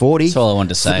 6 for 40. That's all I wanted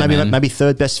to say, maybe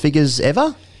third best figures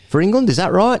ever for England. Is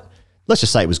that right? Let's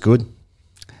just say it was good.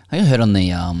 I heard on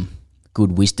the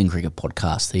Good Wisdom Cricket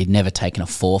podcast that he'd never taken a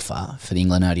forfeit for the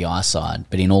England ODI side,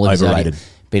 but in all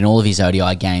of his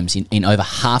ODI games, in over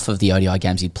half of the ODI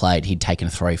games he'd played, he'd taken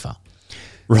a throw-for.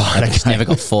 Right, Like, he's never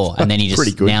got 4, and then he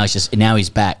just now he's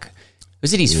back.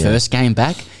 Was it his first game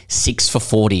back? 6 for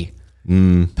 40,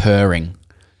 purring.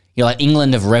 You're like,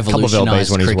 England have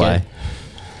revolutionised cricket.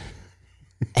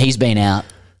 He's been out,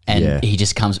 and he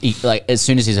just comes. Like as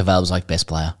soon as he's available, he's like best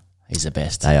player. He's the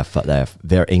best. They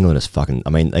are. England is fucking.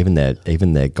 I mean, even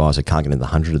their guys who can't get in the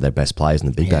 100 of their best players in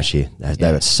the Big Bash here. They've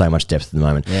got so much depth at the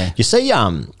moment. Yeah. You see,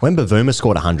 when Bavuma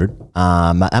scored 100,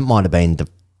 that might have been the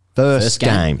first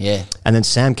game. Yeah. And then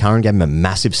Sam Curran gave him a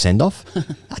massive send-off.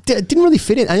 It didn't really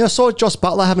fit in. And I saw Joss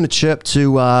Butler having a chirp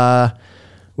to,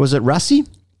 was it Rassie?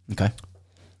 Okay.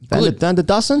 Van der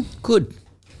Dussen? Good.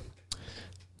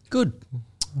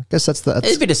 I guess that's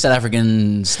there's a bit of South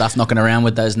African stuff knocking around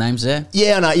with those names there.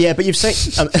 Yeah, no, yeah, but you've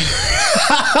seen...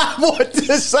 what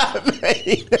does that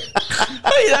mean?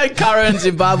 Curran,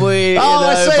 Zimbabwe.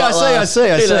 I see.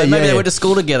 Maybe they went to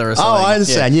school together or something. Oh, I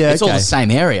understand. Yeah, it's all the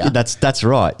same area. Yeah, that's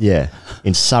right. Yeah,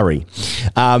 in Surrey.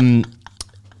 There's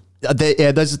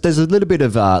a little bit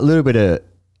of.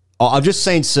 I've just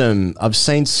seen some. I've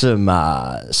seen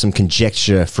some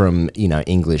conjecture from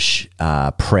English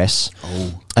press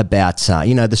about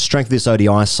the strength of this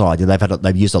ODI side.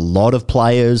 They've used a lot of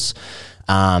players.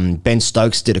 Ben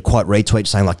Stokes did a quite retweet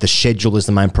saying like the schedule is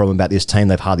the main problem about this team.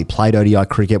 They've hardly played ODI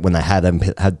cricket when they haven't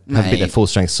been their full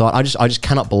strength side. I just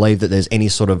cannot believe that there's any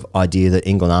sort of idea that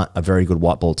England aren't a very good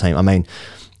white ball team. I mean,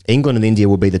 England and India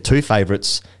will be the two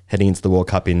favourites heading into the World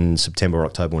Cup in September or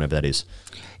October, whenever that is.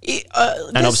 And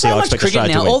obviously, so I expect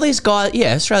Australia to win. All these guys,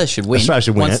 Australia should win.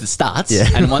 Once it starts. Yeah.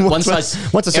 And once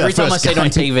every time I see it on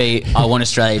TV, I want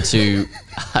Australia to.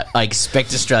 I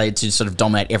expect Australia to sort of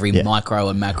dominate every micro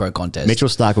and macro contest. Mitchell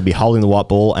Starc will be holding the white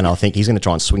ball, and I think he's going to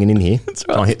try and swing it in here. That's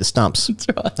right. Try and hit the stumps. That's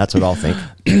right. That's what I'll think.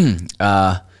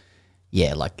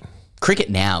 Like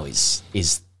cricket now is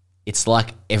it's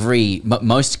like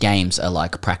most games are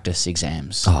like practice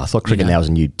exams. Oh, I thought cricket now was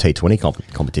a new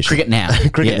T20 competition. Cricket now.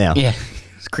 Cricket now. Yeah.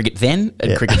 Cricket then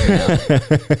and cricket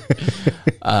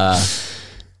now.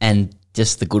 And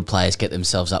just the good players get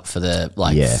themselves up for the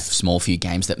small few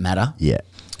games that matter. Yeah.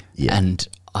 Yeah. And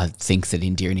I think that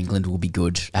India and England will be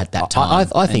good at that time.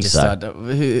 I think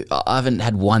so. I haven't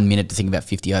had 1 minute to think about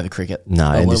 50 over cricket.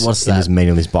 No, in this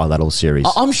meaningless bilateral series.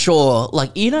 I'm sure,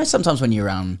 sometimes when you're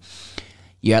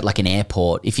at like an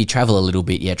airport, if you travel a little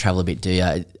bit, travel a bit, do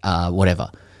you? Whatever.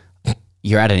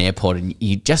 You're at an airport and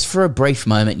you just for a brief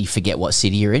moment you forget what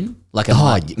city you're in.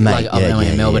 I'm in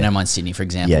Melbourne, am I in Sydney, for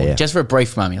example? Yeah. Just for a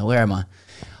brief moment, where am I?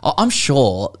 I'm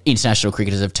sure international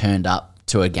cricketers have turned up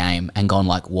to a game and gone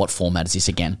like, what format is this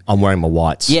again? I'm wearing my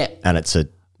whites. Yeah. And it's a,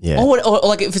 Or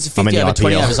like if it's a 50 over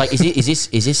 20 IPL. overs, like is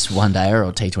this one day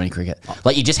or T20 cricket?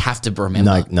 Like you just have to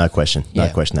remember. No question. No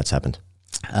question that's happened.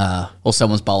 Or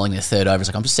someone's bowling their third over. It's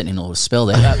like, I'm just sitting in a little spell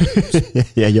there.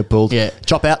 Yeah, you're pulled. Yeah.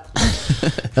 Chop out. They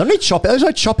don't need chop out. There's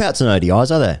no chop outs in ODIs,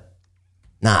 are there?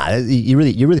 Nah, you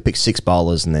really pick 6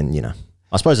 bowlers and then,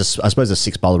 I suppose a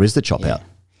 6 bowler is the chop out.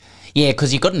 Yeah,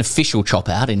 because you've got an official chop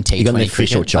out in T20. You got an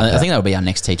official chop out. I think that'll be our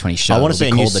next T20 show. I want to see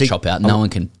a new the chop out. No one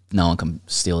can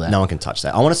steal that. No one can touch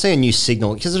that. I want to see a new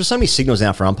signal because there's so many signals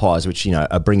now for umpires, which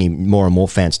are bringing more and more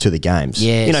fans to the games.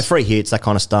 Yes. Free hits, that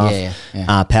kind of stuff.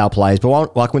 Yeah. Power plays,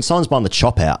 but like when someone's buying the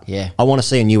chop out, I want to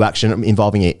see a new action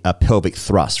involving a pelvic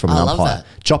thrust from an umpire. Love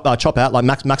that. Chop out, like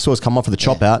Maxwell's come off for the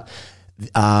chop out.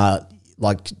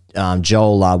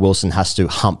 Joel Wilson has to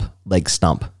hump leg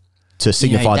stump to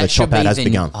signify the chop out has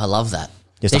begun. I love that.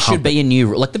 Just there should be a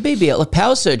new, like the BBL, like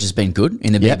Power Surge has been good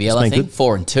in the BBL, I think,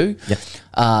 4 and 2. Yep.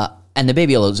 And the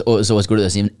BBL is always good at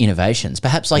those innovations.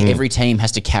 Perhaps every team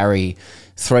has to carry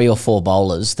 3 or 4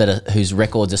 bowlers whose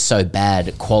records are so bad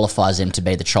it qualifies them to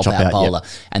be the chop out bowler,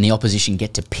 and the opposition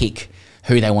get to pick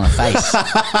who they want to face.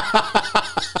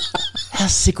 How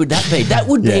sick would that be? That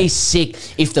would be sick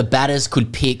if the batters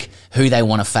could pick who they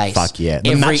want to face. Fuck yeah.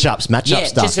 The matchup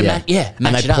stuff.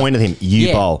 And they point at him,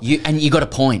 bowl. And you got a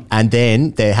point. And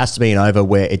then there has to be an over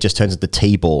where it just turns into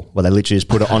T-ball, where they literally just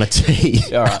put it on a tee.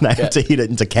 All right, and they have to hit it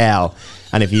into cow.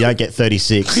 And if you don't get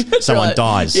 36, someone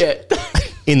dies. Yeah.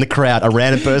 In the crowd, a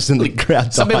random person in the crowd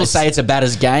dies. Some people say it's a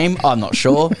batter's game. I'm not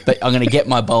sure. But I'm going to get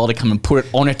my bowler to come and put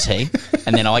it on a tee,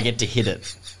 and then I get to hit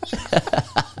it.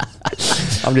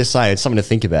 I'm just saying, it's something to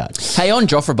think about. Hey, on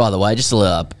Jofra, by the way, just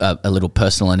a little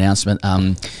personal announcement.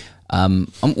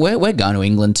 We're going to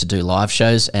England to do live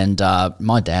shows, and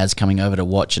my dad's coming over to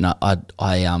watch, and I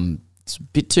it's a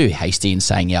bit too hasty in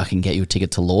saying, I can get you a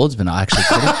ticket to Lords, but I actually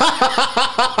couldn't.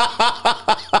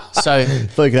 So,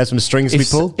 thought you could have some strings to be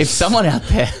pulled? If someone out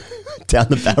there down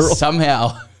the barrel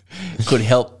somehow could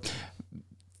help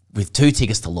with 2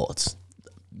 tickets to Lords,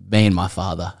 me and my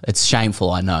father, it's shameful,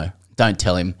 I know. Don't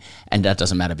tell him, and that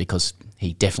doesn't matter because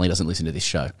he definitely doesn't listen to this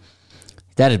show.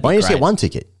 That'd be Why don't you great. just get 1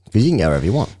 ticket? Because you can go wherever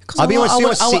you want. I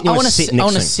want to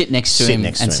sit next to him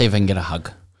and see if I can get a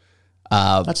hug.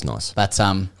 That's nice. But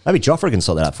maybe Joffrey can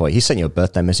sort that out for you. He sent you a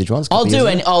birthday message once.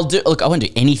 Look, I won't do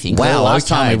anything. Wow, the last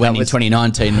time we went in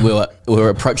 2019, we were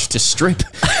approached to strip.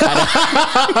 We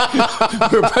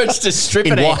were approached to strip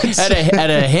at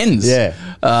a Hens. Yeah,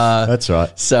 that's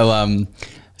right. So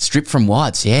strip from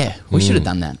Whites. Yeah, we should have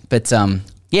done that. But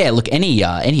look,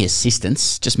 any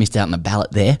assistance, just missed out on the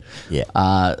ballot there. Yeah,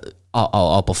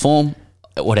 I'll perform.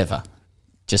 Whatever.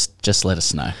 Just let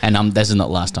us know. And this is not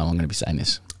the last time I'm going to be saying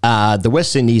this. The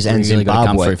West Indies and really got to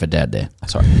come Zimbabwe. through for Dad there.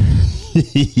 Sorry.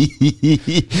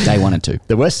 Day 1 and 2.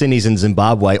 The West Indies and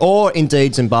Zimbabwe, or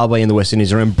indeed Zimbabwe and the West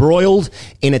Indies, are embroiled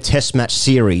in a test match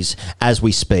series as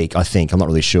we speak, I think. I'm not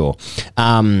really sure.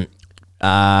 Tanj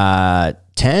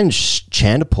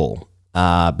Chanderpaul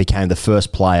became the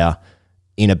first player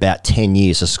in about 10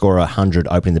 years to score 100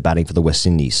 opening the batting for the West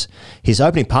Indies. His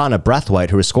opening partner, Brathwaite,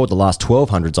 who has scored the last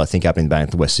 1200s, I think, opening the batting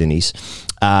for the West Indies,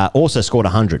 also scored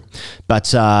 100.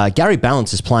 But Gary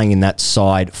Ballance is playing in that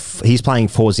side. He's playing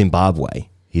for Zimbabwe.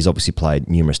 He's obviously played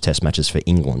numerous test matches for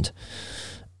England.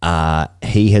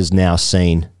 He has now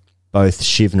seen both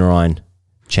Shivnarine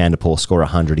Chanderpaul score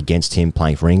 100 against him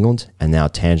playing for England, and now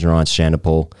Tangerine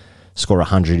Chanderpaul score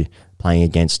 100 playing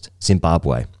against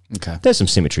Zimbabwe. Okay. There's some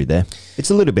symmetry there. It's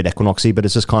a little bit equinoxy, but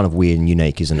it's just kind of weird and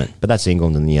unique, isn't it? But that's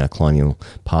England and the colonial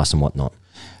past and whatnot.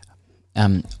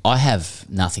 I have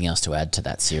nothing else to add to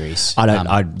that series.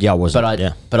 I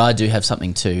wasn't. But I do have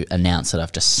something to announce that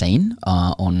I've just seen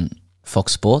on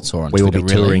Fox Sports or on we Twitter. Will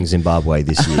be touring Zimbabwe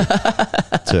this year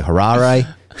to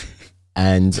Harare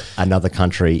and another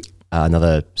country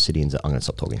another City. I'm going to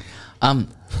stop talking.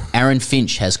 Aaron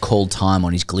Finch has called time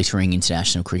on his glittering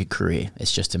international cricket career.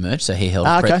 It's just emerged. So he held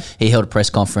a press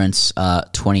conference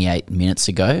 28 minutes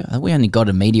ago. We only got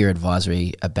a media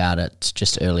advisory about it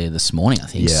just earlier this morning, I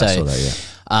think. Yeah, so, I saw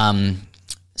that,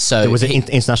 so was it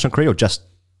international cricket or just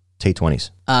T20s?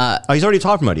 He's already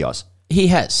retired from ODIs. He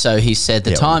has. So he said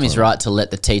the time is right to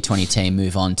let the T20 team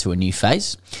move on to a new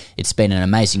phase. It's been an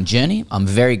amazing journey. I'm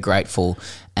very grateful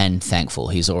and thankful.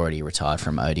 He's already retired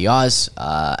from ODIs.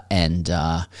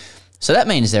 So that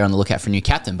means they're on the lookout for a new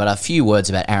captain. But a few words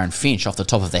about Aaron Finch off the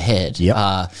top of the head.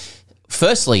 Yep.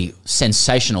 Firstly,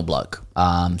 sensational bloke.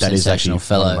 That is actually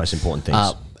fellow. one of the most important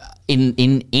things.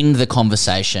 In the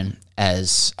conversation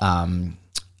as...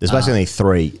 There's basically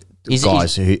three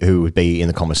guys who would be in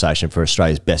the conversation for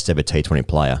Australia's best ever T20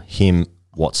 player. Him,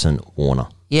 Watson, Warner.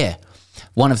 Yeah.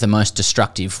 One of the most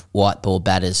destructive white ball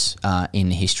batters in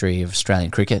the history of Australian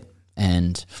cricket,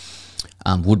 and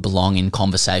would belong in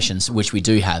conversations, which we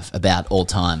do have about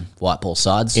all-time white ball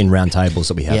sides. In round tables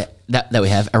that we have. Yeah, that we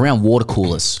have, around water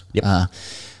coolers. Yep.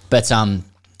 But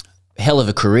hell of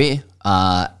a career.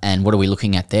 And what are we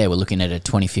looking at there? We're looking at a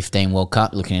 2015 World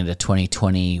Cup, looking at a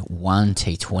 2021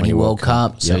 T20 World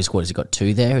Cup. So has he got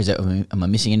two there? Am I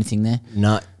missing anything there?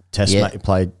 No.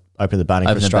 Played open the batting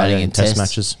for Australia in test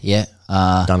matches. Yeah.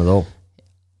 Done it all.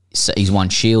 So he's won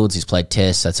Shields, he's played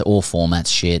tests, that's all formats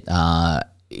shit.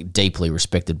 Deeply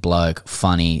respected bloke,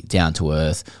 funny, down to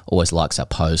earth, always likes our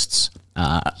posts.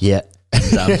 Yeah.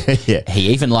 He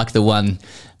even liked the one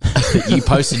that you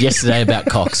posted yesterday about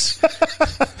Cox.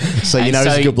 So you know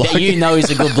he's a good bloke. You know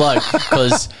he's a good bloke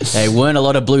because there weren't a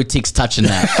lot of blue ticks touching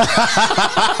that.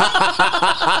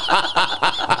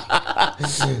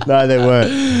 No, they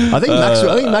weren't. I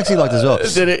think Maxie liked it as well.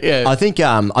 Did it? Yeah. I think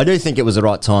I do think it was the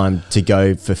right time to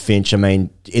go for Finch. I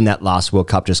mean, in that last World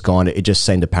Cup just gone, it just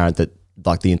seemed apparent that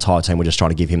like the entire team were just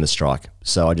trying to give him the strike.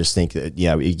 So I just think that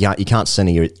you can't send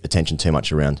your attention too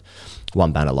much around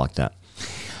one banner like that.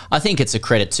 I think it's a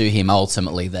credit to him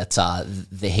ultimately that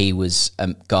he was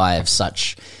a guy of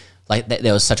such, like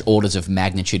there was such orders of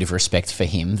magnitude of respect for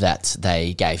him that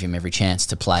they gave him every chance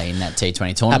to play in that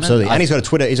T20 tournament. Absolutely, and he's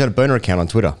got a burner account on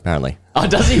Twitter apparently. Oh,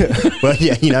 does he? Well,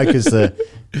 yeah, because the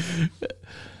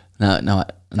No,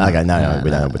 we don't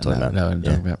know what we're talking about.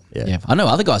 No, yeah. I know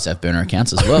other guys have burner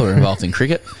accounts as well who are involved in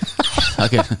cricket.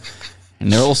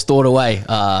 And they're all stored away.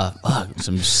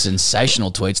 Some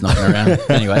sensational tweets knocking around.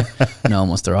 Anyway, no one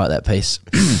wants to write that piece.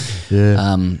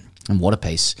 Yeah. And what a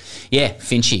piece. Yeah,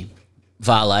 Finchy,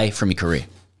 Varley from your career.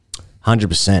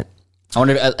 100%. I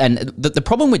wonder, and the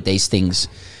problem with these things,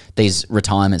 these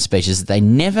retirement speeches, is they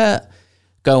never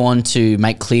go on to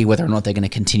make clear whether or not they're going to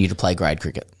continue to play grade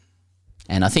cricket.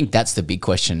 And I think that's the big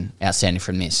question outstanding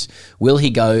from this. Will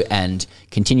he go and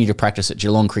continue to practice at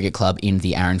Geelong Cricket Club in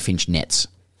the Aaron Finch nets?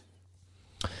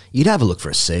 You'd have a look for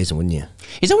a season, wouldn't you?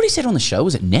 Is that what he said on the show?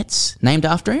 Was it nets named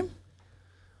after him?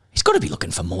 He's got to be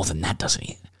looking for more than that, doesn't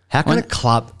he? How can a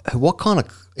club... What kind of...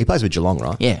 He plays with Geelong,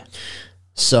 right? Yeah.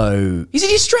 So... He's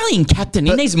the Australian captain.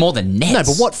 He needs more than nets. No,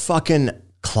 but what fucking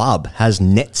club has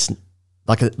nets...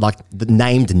 Like the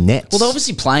named nets? Well, they're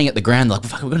obviously playing at the ground. Like,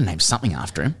 fuck, we've got to name something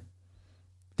after him.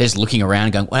 They're just looking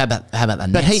around and going, how about the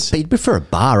nets? But he'd prefer a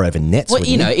bar over nets, well,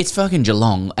 it's fucking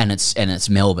Geelong and it's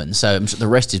Melbourne. So the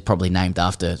rest is probably named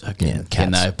after,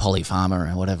 Polly Farmer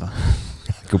or whatever.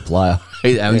 Good player.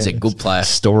 He's a good player.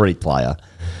 Storied player.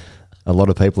 A lot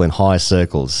of people in high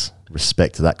circles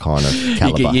respect that kind of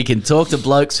calibre. You can talk to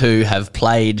blokes who have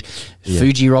played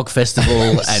Fuji Rock Festival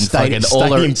and fucking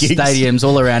stadiums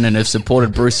all around and have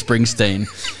supported Bruce Springsteen.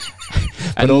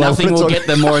 And nothing will get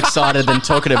them more excited than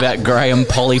talking about Graham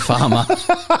Polly Farmer.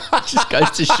 Just goes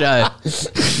to show.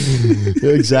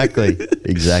 Exactly.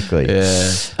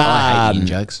 Yeah. I hate in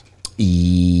jokes.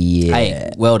 Yeah.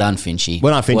 Hey, well done, Finchy.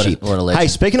 Well done, Finchy. What a legend. Hey,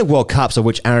 speaking of World Cups, of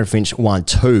which Aaron Finch won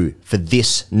 2 for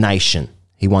this nation.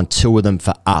 He won 2 of them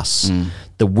for us.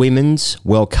 The Women's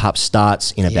World Cup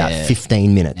starts in about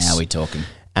 15 minutes. Now we're talking.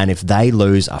 And if they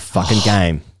lose a fucking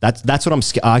game, that's what I'm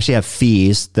scared. I actually have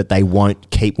fears that they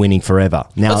won't keep winning forever.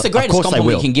 Now, that's the greatest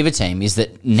compliment you can give a team is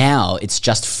that now it's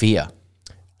just fear.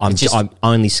 I'm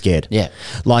only scared. Yeah.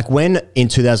 Like when in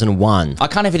 2001. I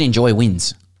can't even enjoy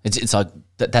wins. It's like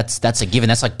that's a given.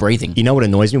 That's like breathing. You know what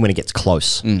annoys me? When it gets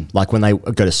close. Like when they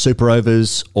go to super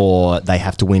overs or they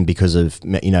have to win because of,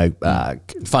 find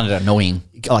it annoying.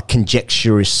 Like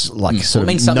conjecturous, sort of. It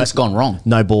means something's gone wrong.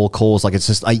 No ball calls. Like it's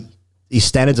just, your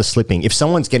standards are slipping. If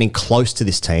someone's getting close to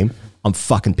this team, I'm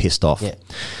fucking pissed off.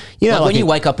 Yeah. When you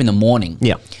wake up in the morning,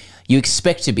 you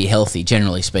expect to be healthy,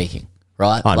 generally speaking,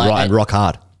 right? And rock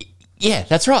hard. Yeah,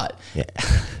 that's right. Yeah.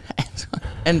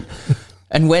 And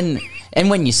when And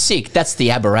when you're sick, that's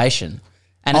the aberration.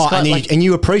 And it's and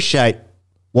you appreciate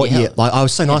what you like. I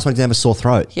was so nice when I didn't have a sore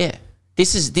throat. Yeah.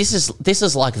 This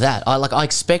is like that. I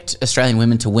expect Australian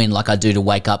women to win like I do to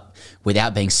wake up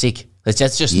without being sick.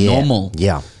 That's just normal.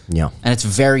 Yeah. And it's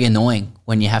very annoying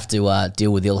when you have to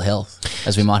deal with ill health,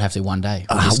 as we might have to one day.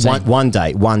 One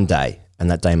day, and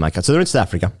that day make it. So they're in South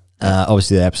Africa.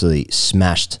 Obviously, they absolutely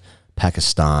smashed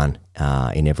Pakistan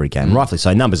in every game. Rightfully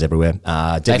so. Numbers everywhere.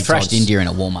 They thrashed India in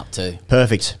a warm up too.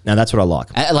 Perfect. Now that's what I like.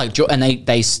 And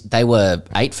they were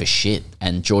 8 for shit,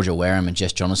 and Georgia Wareham and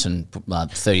Jess Jonathan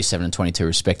 37 and 22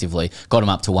 respectively got them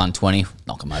up to 120.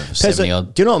 Knock them over 70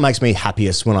 odd. Do you know what makes me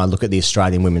happiest when I look at the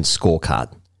Australian women's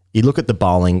scorecard? You look at the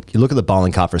bowling. You look at the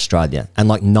bowling card for Australia, and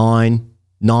like nine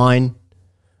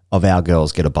of our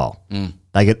girls get a bowl.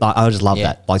 They get. I just love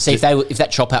that. Like, see, if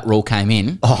that chop out rule came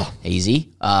in,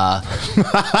 easy. Yeah.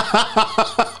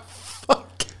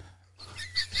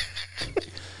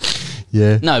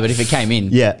 No, but if it came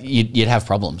in, you'd have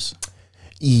problems.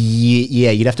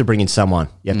 Yeah, you'd have to bring in someone.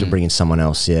 You have to bring in someone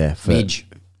else. Yeah, Midge.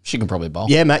 She can probably bowl.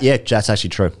 Yeah, Matt. Yeah, that's actually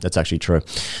true.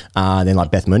 Then like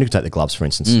Beth Mooney could take the gloves, for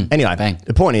instance. Anyway,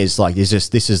 the point is like this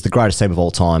is the greatest team of all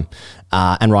time,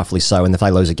 and rightfully so. And if they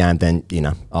lose a game, then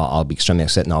I'll be extremely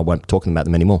upset, and I won't talk about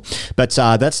them anymore. But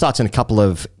that starts in a couple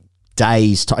of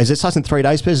days. It starts in 3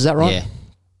 days, Piers? Is that right? Yeah.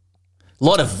 A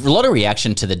lot of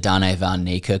reaction to the Dane van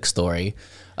Niekerk story.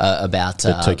 About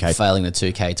failing the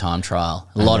 2K time trial.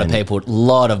 A lot of people, a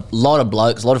lot of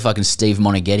blokes, a lot of fucking Steve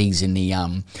Monaghettis in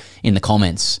the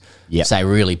comments say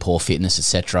really poor fitness,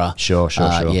 etc. Sure.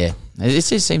 Yeah, it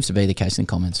seems to be the case in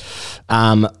comments.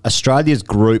 Australia's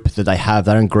group that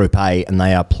they're in Group A, and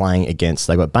they are playing against.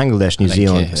 They've got Bangladesh, New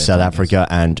Zealand, South Africa,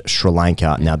 and Sri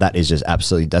Lanka. Now that is just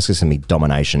absolutely. That's just gonna be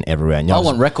domination everywhere. And I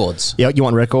want records. Yeah, you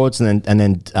want records, and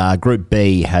then Group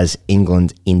B has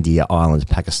England, India, Ireland,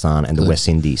 Pakistan, and the West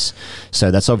Indies.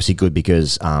 So that's obviously good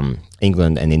because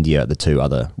England and India are the two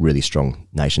other really strong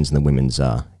nations in the women's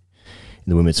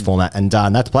format, and they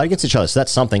have to play against each other. So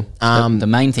that's something. The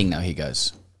main thing, though, here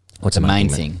goes. What's the main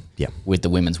thing? Yeah. With the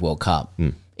Women's World Cup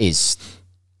is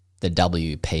the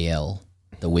WPL,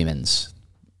 the women's,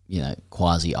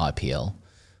 quasi IPL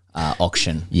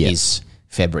auction is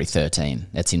February 13.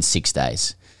 That's in 6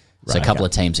 days. So a couple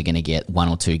of teams are going to get 1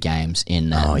 or 2 games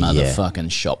in that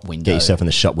motherfucking shop window. Get yourself in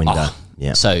the shop window.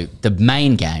 Yeah. So the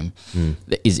main game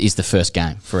is the first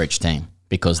game for each team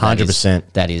because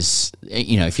 100%. That is,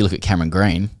 if you look at Cameron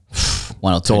Green,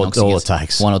 1 or 2 knocks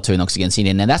against 1 or 2 knocks against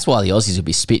India. Now that's why the Aussies would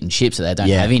be spitting chips that they don't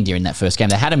have India in that first game.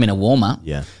 They had him in a warm up.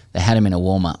 Yeah. They had him in a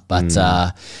warm up, but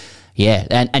I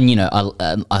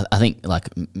think like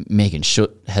Megan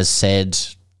Schutt has said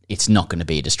it's not going to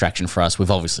be a distraction for us.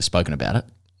 We've obviously spoken about it.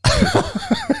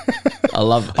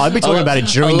 I'd be talking about it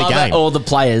during the game. All the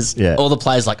players,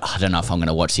 like, I don't know if I'm going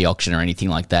to watch the auction or anything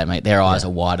like that, mate. Their eyes are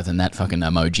wider than that fucking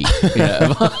emoji.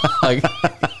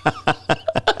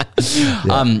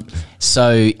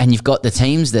 So, and you've got the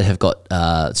teams that have got,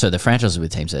 the franchises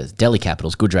with teams are Delhi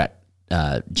Capitals, Gujarat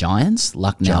Giants,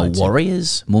 Lucknow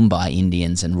Warriors, Mumbai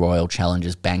Indians, and Royal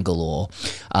Challengers Bangalore.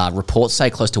 Reports say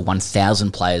close to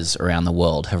 1,000 players around the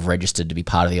world have registered to be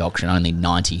part of the auction. Only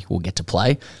 90 will get to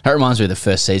play. That reminds me of the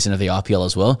first season of the IPL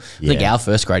as well. I think our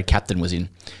first grade captain was in.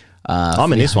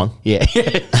 I'm in this one. Yeah.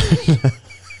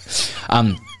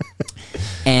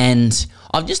 And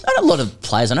I've just known a lot of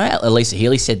players. I know Elisa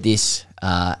Healy said this.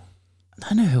 I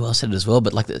don't know who else said it as well,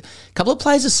 but like a couple of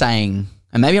players are saying,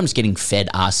 and maybe I'm just getting fed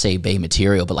RCB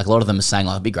material, but like a lot of them are saying,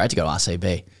 it'd be great to go to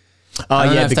RCB. Oh,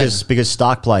 yeah, because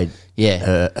Stark played.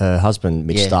 Yeah. Her husband,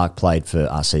 Mitch Stark, played for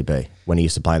RCB when he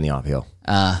used to play in the IPL.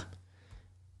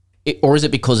 Or is it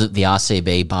because of the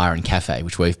RCB bar and cafe,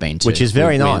 which we've been to? Which is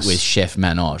very nice. With Chef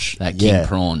Manoj, that king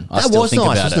prawn. That was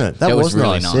nice, wasn't it? That was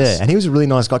really nice. Yeah, and he was a really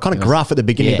nice guy. Kind of gruff at the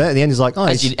beginning, but at the end he's like,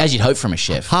 as you'd hope from a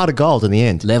chef. Heart of gold in the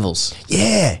end. Levels.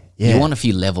 Yeah. You want a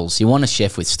few levels. You want a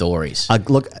chef with stories. A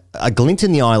glint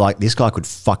in the eye like, this guy could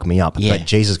fuck me up. Yeah. But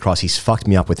Jesus Christ, he's fucked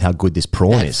me up with how good this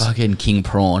prawn is. Fucking king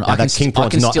prawn. That king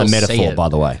prawn's not a metaphor, by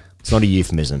the way. It's not a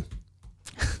euphemism.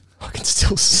 I can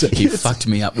still see it. He fucked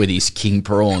me up with his king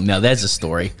prawn. Now, there's a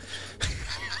story.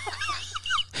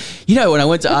 When I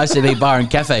went to RCB Bar and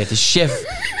Cafe, the chef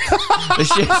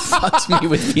fucked me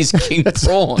with his king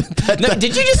prawn. Did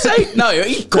you just say, no,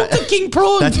 he called the king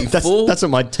prawn, That's what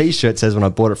my T-shirt says when I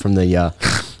bought it from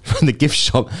the gift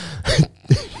shop.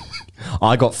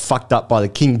 I got fucked up by the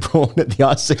king prawn at the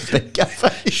RCB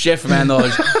Cafe. Chef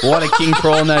Manoj, what a king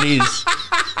prawn that is.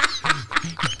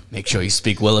 Make sure you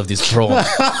speak well of this prawn.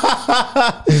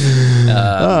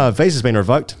 Visa's been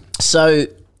revoked. So,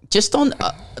 just on,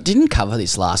 I didn't cover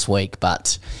this last week,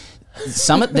 but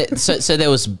Some of the, so there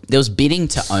was bidding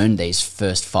to own these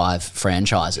first 5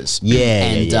 franchises.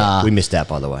 Yeah. We missed out,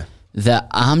 by the way. The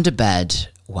Ahmedabad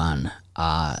one.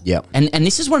 Yep. And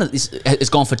this is one of this has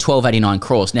gone for 1289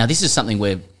 crores. Now this is something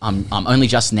where I'm only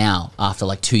just now, after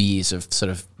like 2 years of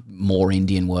sort of more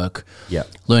Indian work,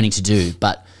 learning to do.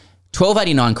 But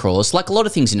 1289 crores, like a lot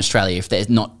of things in Australia, if they're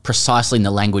not precisely in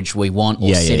the language we want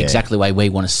or said exactly the way we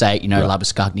want to say it,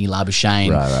 Labuskagni,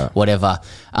 Labuschagne, whatever,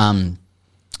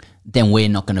 then we're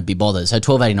not going to be bothered. So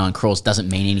 1289 crores doesn't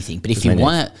mean anything. But if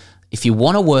you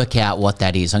want to work out what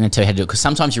that is, I'm going to tell you how to do it, because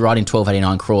sometimes you write in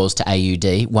 1289 crores to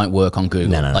AUD, won't work on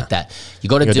Google like that. You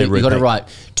got to write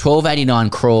 1289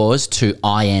 crores to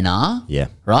INR,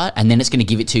 right? And then it's going to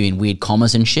give it to you in weird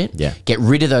commas and shit. Yeah. Get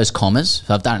rid of those commas.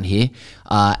 So I've done it here,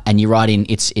 and you write in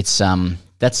that's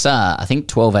I think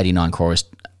 1289 crores,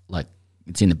 like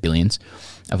it's in the billions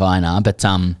of INR, but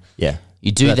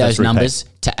you do those numbers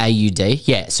to AUD.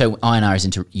 Yeah, so INR is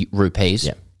into rupees.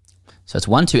 Yeah. So it's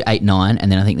 1289,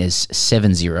 and then I think there's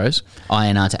 7 zeros,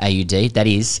 INR to AUD. That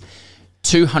is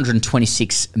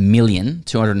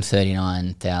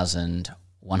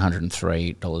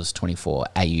 $226,239,103.24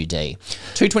 AUD.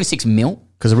 226 mil.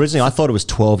 Because originally I thought it was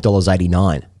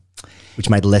 $12.89, which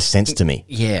made less sense to me.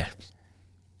 Yeah.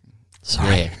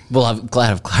 Sorry. Yeah. Well, I'm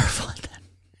glad I've clarified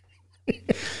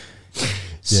that.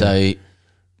 So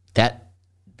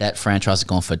that franchise has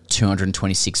gone for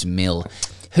 226 mil.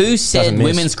 Who said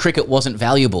women's cricket wasn't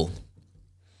valuable?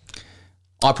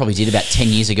 I probably did about 10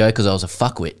 years ago because I was a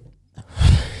fuckwit.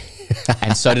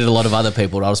 And so did a lot of other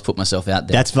people. I'll just put myself out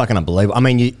there. That's fucking unbelievable. I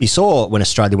mean, you saw when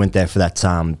Australia went there for that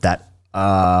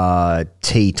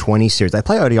T20 series. They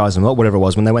play ODIs and whatever it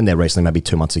was when they went there recently, maybe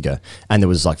 2 months ago. And there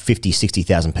was like 50,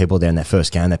 60,000 people there in their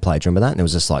first game they played. Do you remember that? And it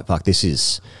was just like, fuck, this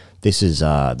is going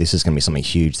to be something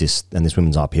huge, this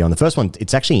women's IPL. And the first one,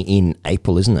 it's actually in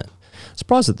April, isn't it?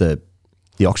 Surprised that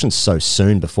the auction's so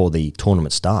soon before the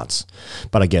tournament starts.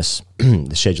 But I guess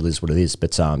the schedule is what it is.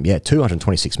 But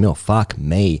 226 mil, fuck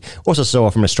me. Also saw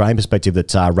from an Australian perspective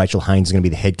that Rachel Haynes is going to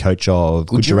be the head coach of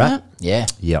Gujarat. Yeah.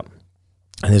 Yep.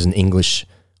 And there's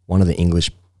one of the English,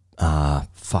 who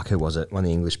was it? One of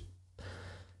the English,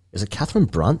 is it Catherine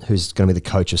Brunt who's going to be the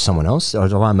coach of someone else? Or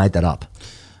have I made that up?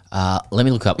 Let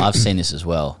me look up. I've seen this as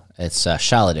well. It's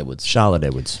Charlotte Edwards.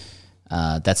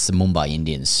 That's the Mumbai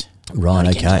Indians. Right,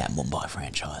 okay. That Mumbai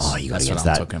franchise. Oh, you got to get that.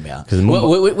 That's what I'm talking about.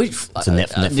 It's a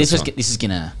Netflix this is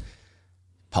going to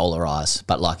polarize,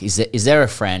 but like, is there a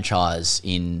franchise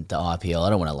in the IPL? I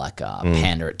don't want to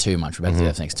pander it too much. We're back to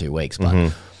that for the next 2 weeks,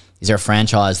 but is there a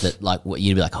franchise that like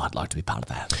you'd be like, I'd like to be part of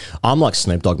that? I'm like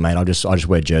Snoop Dogg, mate. I just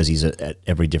wear jerseys at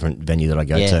every different venue that I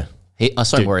go to. I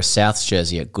saw him wear a Souths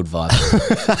jersey at Good Vibe.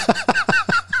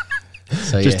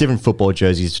 So, just different football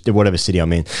jerseys, whatever city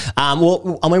I'm in.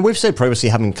 Well, I mean, we've said previously,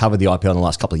 having covered the IPL in the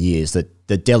last couple of years,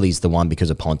 that Delhi's the one because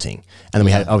of Ponting, and then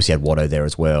we obviously had Watto there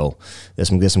as well. There's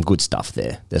some good stuff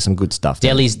there.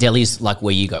 Delhi's like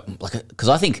where you go, like, because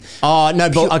I think. Oh no,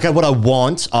 but okay, what I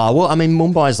want. Well, I mean,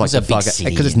 Mumbai's like a big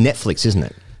city because it's Netflix, isn't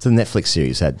it? It's a Netflix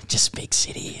series. Just big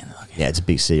city. Yeah, it's a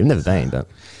big city. I've never been, but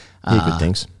good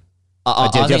things. I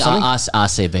think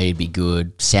RCB would be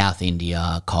good. South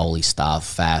India, Kohli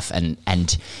stuff, Faf,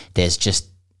 and there's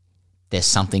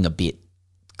something a bit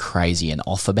crazy and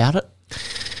off about it.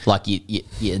 Like you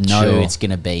know it's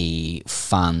going to be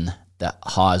fun. The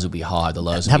highs will be high, the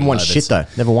lows will be low. Haven't won shit though.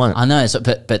 Never won it. I know,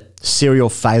 but serial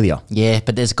failure. Yeah,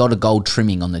 but there's got a gold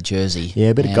trimming on the jersey. Yeah,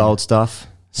 a bit of gold stuff.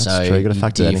 That's true. You got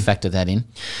to factor that in.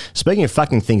 Speaking of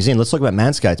fucking things in, let's talk about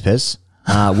Manscaped, Pez.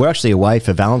 We're actually away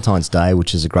for Valentine's Day,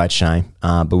 which is a great shame,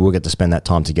 but we'll get to spend that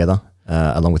time together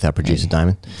along with our producer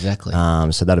Damon. Exactly.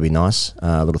 So that'll be nice.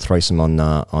 A little threesome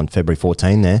on February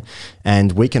 14 there,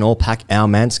 and we can all pack our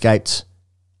Manscaped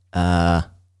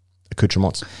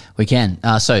accoutrements. We can.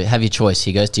 So have your choice.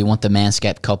 Here goes. Do you want the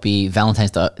Manscaped copy,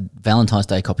 Valentine's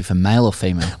Day copy for male or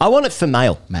female? I want it for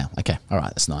male. Male. Okay. All right.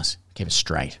 That's nice. Keep it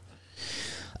straight.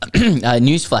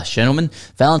 Newsflash, gentlemen.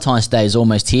 Valentine's Day is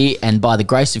almost here, and by the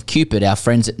grace of Cupid, our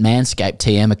friends at Manscaped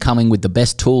TM are coming with the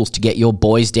best tools to get your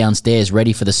boys downstairs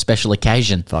ready for the special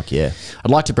occasion. Fuck yeah.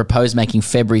 I'd like to propose making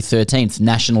February 13th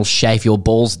National Shave Your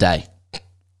Balls Day.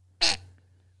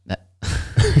 That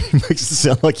makes it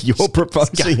sound like you're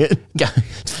proposing it.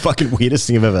 It's the fucking weirdest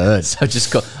thing I've ever heard.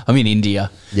 So I'm in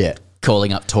India. Yeah.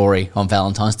 Calling up Tori on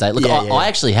Valentine's Day. Look, I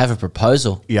actually have a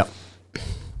proposal. Yep.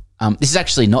 This is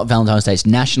actually not Valentine's Day. It's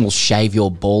National Shave Your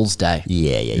Balls Day.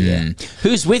 Yeah.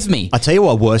 Who's with me? I tell you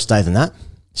what, worse day than that.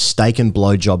 Steak and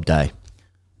blowjob day.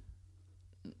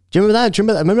 Do you remember that?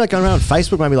 Remember that going around on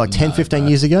Facebook maybe like 10, 15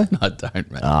 years ago? I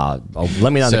don't, man.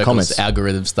 Let me know in the comments.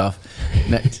 Algorithm stuff.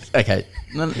 No, okay.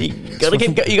 No, you gotta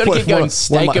keep going.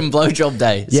 Steak and blowjob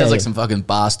day. It sounds like some fucking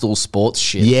Barstool Sports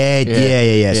shit.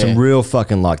 Yeah. Some real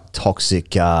fucking like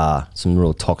toxic, some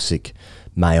real toxic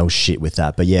male shit with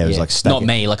that. But yeah, it was like steak. Not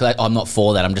me. Like I'm not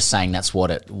for that. I'm just saying that's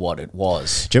what it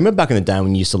was. Do you remember back in the day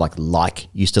when you used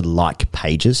to like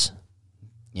pages?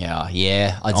 Yeah,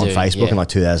 I do. On Facebook in like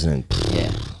 2000 and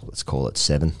yeah. Let's call it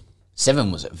 7.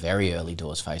 7 was at very early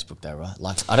doors Facebook though, right?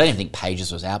 Like I don't even think Pages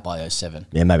was out by 07.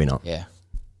 Yeah, maybe not. Yeah.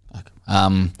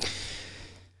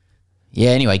 Yeah,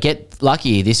 anyway, get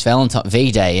lucky this Valentine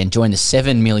V-Day and join the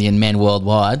 7 million men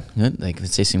worldwide, they're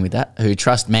consistent with that, who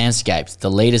trust Manscaped,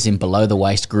 the leaders in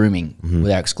below-the-waist grooming.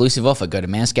 With our exclusive offer, go to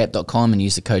manscaped.com and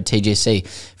use the code TGC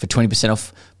for 20%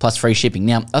 off plus free shipping.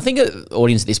 Now, I think the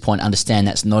audience at this point understand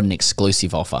that's not an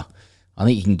exclusive offer. I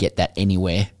think you can get that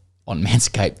anywhere on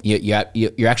Manscaped.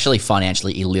 You're actually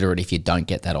financially illiterate if you don't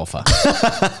get that offer.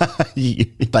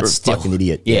 But still, fucking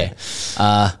idiot. Yeah.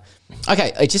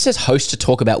 Okay, it just says host to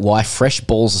talk about why fresh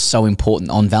balls are so important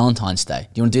on Valentine's Day.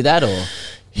 Do you want to do that or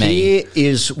me? Here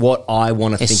is what I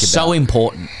want to think about. They're so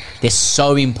important. They're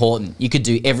so important. You could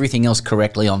do everything else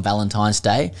correctly on Valentine's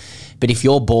Day, but if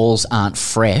your balls aren't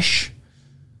fresh,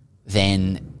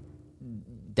 then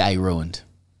day ruined.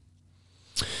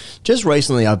 Just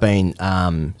recently, I've been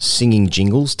singing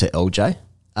jingles to LJ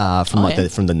from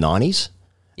the 90s,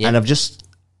 and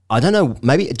I don't know,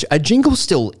 maybe a jingle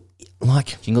still.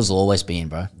 Like jingles will always be in,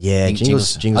 bro. Yeah,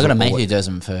 jingles. I got a mate who does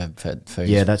them for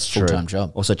his that's full-time true.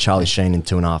 job. Also, Charlie Sheen in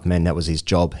 2.5 Men. That was his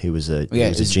job. He was a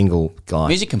jingle guy,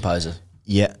 music composer.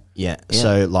 Yeah.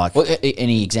 So like,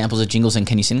 any examples of jingles and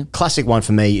can you sing them? Classic one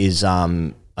for me is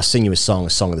I Sing You a Song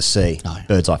of the Sea,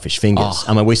 Bird's Eye Fish Fingers. Oh.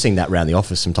 I mean, we sing that around the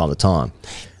office from time to time.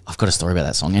 I've got a story about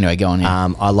that song. Anyway, go on.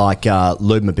 Yeah. I like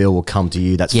Lube Mobile Will Come to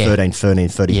You. That's 13,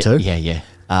 32. Yeah.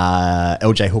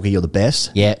 LJ Hooker, you're the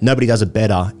best. Yeah. Nobody does it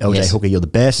better. LJ Hooker, you're the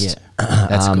best. Yeah.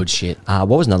 That's good shit. What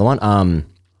was another one?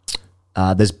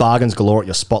 There's bargains galore at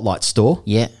your Spotlight store.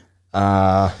 Yeah.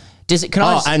 Does it? Can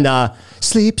I? And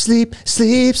sleep, sleep,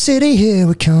 sleep, city, here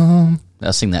we come.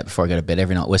 I'll sing that before I go to bed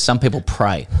every night. Where some people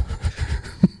pray.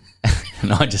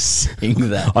 And I just sing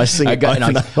that.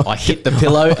 I hit the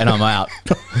pillow and I'm out.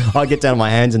 I get down on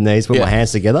my hands and knees, put my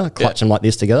hands together, clutch them like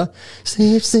this together.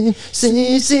 Sleep, sleep,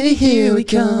 sleep, sleep, here we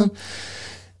come.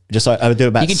 Just like I would do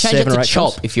about 7 or 8 You can change it to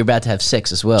chop if you're about to have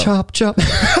sex as well. Chop, chop.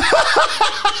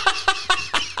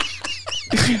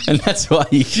 And that's why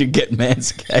you should get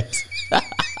Manscaped.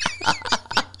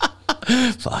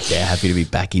 Fuck yeah, happy to be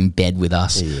back in bed with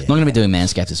us. Yeah. I'm not going to be doing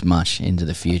Manscaped as much into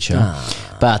the future.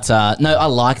 But no, I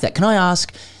like that. Can I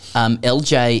ask,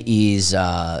 LJ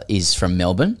is from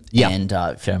Melbourne. Yeah. And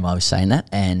if you don't mind me saying that.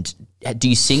 And do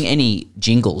you sing any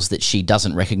jingles that she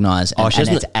doesn't recognise?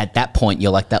 And at that point,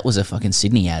 you're like, that was a fucking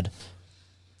Sydney ad.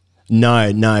 No.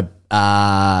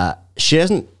 She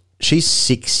doesn't. She's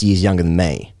 6 years younger than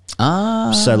me.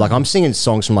 So like I'm singing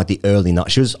songs from like the early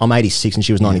night. I'm 86 and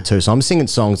she was 92. So I'm singing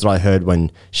songs that I heard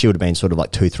when she would have been sort of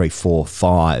like 2, 3, 4,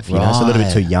 5. You know, so a little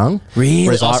bit too young. Really?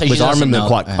 Whereas I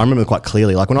remember quite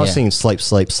clearly. Like when I was singing Sleep,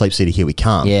 Sleep, Sleep City, Here We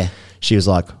Come. Yeah. She was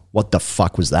like, "What the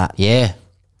fuck was that?" Yeah.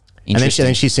 And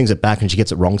then she sings it back and she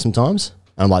gets it wrong sometimes.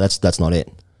 And I'm like, that's not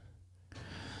it.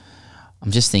 I'm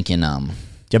just thinking. Do you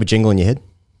have a jingle in your head?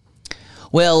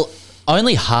 Well,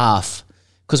 only half,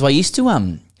 because I used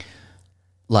to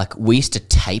we used to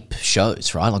tape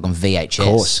shows, right? Like on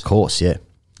VHS. Of course, yeah.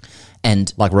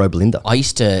 And like Robelinda. I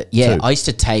used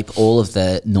to tape all of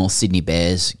the North Sydney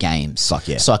Bears games. Fuck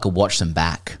yeah. So I could watch them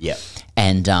back. Yeah.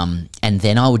 And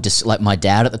then I would just, like, my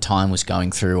dad at the time was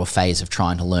going through a phase of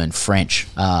trying to learn French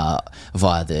via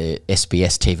the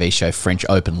SBS TV show French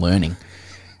Open Learning,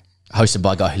 hosted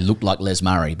by a guy who looked like Les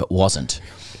Murray but wasn't.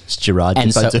 It's Gerard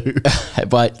Depardieu. So,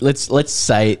 but let's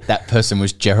say that person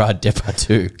was Gerard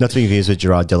Depardieu. Not to be confused with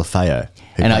Gerard Deulofeu,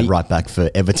 who played right back for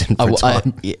Everton for a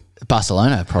time.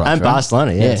 Barcelona product, and right?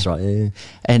 Barcelona, yeah, that's right. Yeah.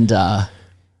 And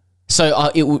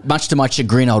so much to my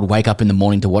chagrin, I would wake up in the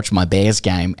morning to watch my Bears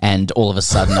game, and all of a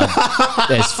sudden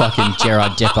there's fucking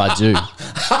Gerard Depardieu.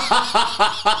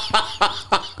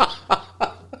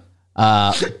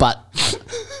 But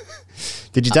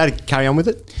did your dad carry on with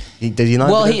it? Did he know?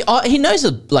 Well, he knows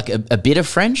a bit of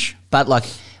French, but like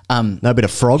no bit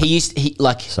of frog.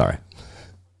 Sorry.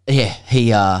 Yeah,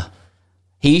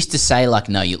 he used to say like,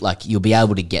 no, you'll be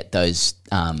able to get those.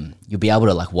 You'll be able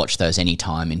to like watch those any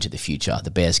time into the future. The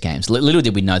Bears games. Little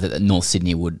did we know that North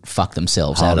Sydney would fuck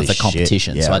themselves out of the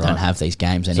competition. Yeah, so I don't have these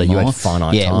games anymore. So you had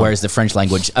finite time. Whereas the French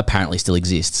language apparently still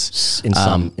exists in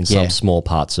some small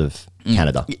parts of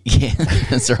Canada. Yeah,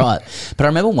 that's right. But I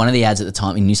remember one of the ads at the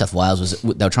time in New South Wales was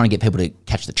they were trying to get people to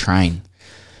catch the train.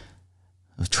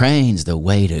 Train's the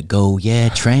way to go, yeah,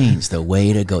 train's the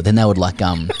way to go. Then they would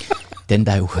am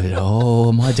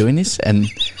I doing this? And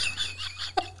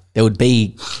there would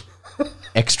be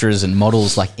extras and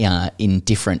models in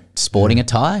different sporting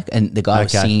attire, and the guy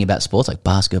was singing about sports like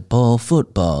basketball,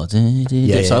 football. So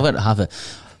I've got half a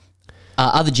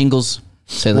other jingles.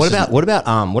 So what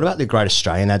about the Great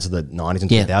Australian ads of the 90s and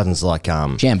 2000s like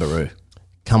Jamboree?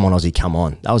 Come on Aussie, come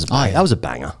on. That was a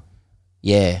banger.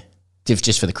 Yeah.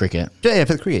 Just for the cricket. Yeah,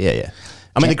 for the cricket, yeah.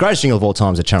 I mean, the greatest jingle of all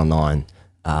time is a Channel 9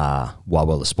 Wild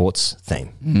World of Sports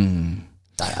theme.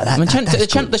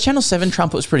 The Channel 7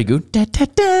 trumpet was pretty good.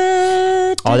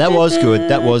 Oh, that was good.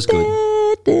 That was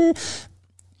good.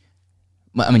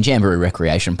 I mean, Jamboree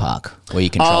Recreation Park, where you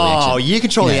control the action. Oh, you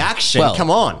control the action. Well,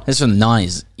 come on. This is from the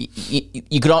 90s.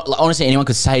 You could, honestly, anyone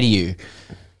could say to you,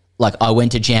 I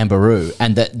went to Jamboree,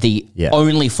 and the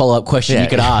only follow-up question you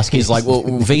could ask is well,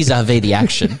 vis-a-vis the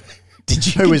action. Did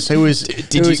you, who was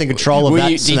in control of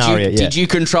that scenario? Did you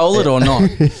control it or not?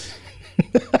 You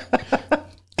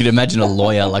could imagine a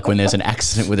lawyer, when there's an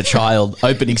accident with a child,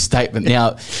 opening statement.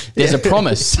 Now, there's a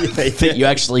promise that you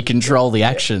actually control the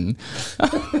action.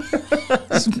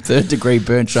 Third-degree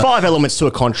burn shot. 5 elements to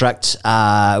a contract.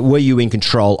 Were you in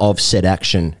control of said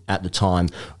action at the time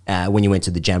when you went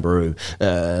to the Jamboree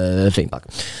theme park?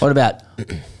 What about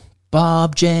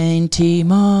Bob, Jane,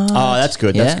 T-Mart? Oh, that's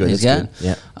good. That's good. That's good.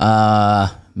 Yeah.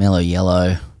 Mellow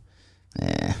Yellow.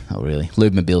 Not really.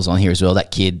 Lubemobile's on here as well.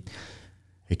 That kid.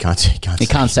 He can't say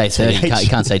 30. He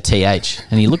can't say TH.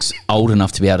 And he looks old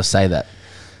enough to be able to say that.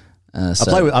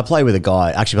 I play with a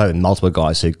guy, actually played with multiple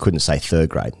guys who couldn't say third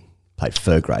grade. Played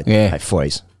third grade. Yeah. Played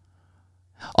 40s.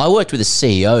 I worked with a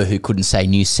CEO who couldn't say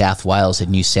New South Wales, said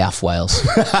New South Wales.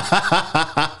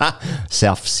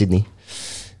 South Sydney.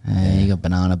 You got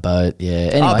Banana Boat, yeah.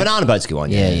 Anyway. Banana Boat's a good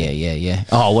one, yeah.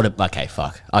 Oh, okay,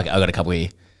 fuck. I got a couple here.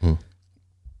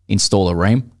 Install a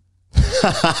ream.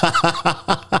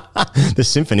 The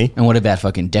Symphony. And what about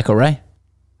fucking Decorate?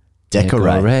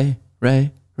 Decorate.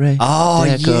 Ray. Oh,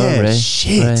 Decorate, yeah,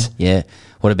 shit. Ray. Yeah.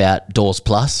 What about Doors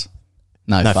Plus?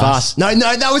 No fuss. No,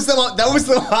 that was the one.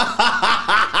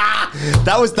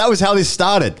 That was how this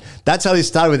started. That's how this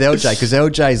started with LJ, because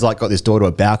LJ's got this door to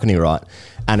a balcony, right?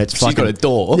 And it's she's got a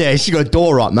door. Yeah, she's got a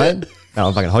door, right, mate? No,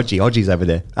 I'm fucking Hodgie. Hodgie's over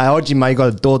there. Hey, Hodgie, mate, you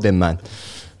got a door then, man.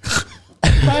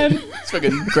 Man, it's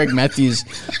fucking Greg Matthews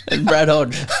and Brad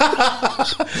Hodge.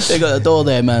 They got a door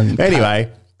there, man.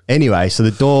 Anyway, so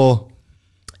the door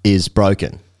is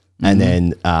broken. And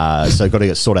then, so got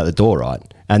to sort out the door, right?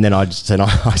 And then I said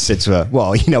to her,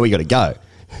 well, we got to go.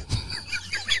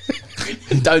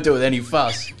 Don't do it with any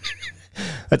fuss.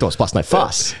 That door's plus no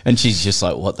fuss. And she's just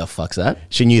like, what the fuck's that?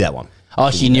 She knew that one. Oh,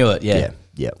 she knew it, yeah.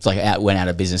 Yeah. It's went out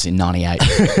of business in 98.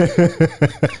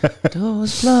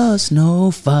 Doors plus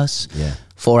no fuss. Yeah.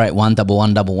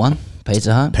 4811111.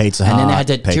 Pizza Hut. Pizza And then they Hut.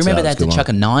 had to, do you remember they had to chuck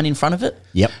a 9 in front of it?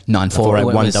 Yep.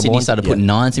 9481. Sydney started putting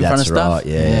 9s in front of stuff. Right,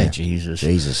 yeah.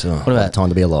 Jesus. Oh, What about time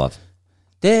to be alive?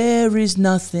 There is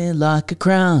nothing like a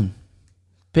crown.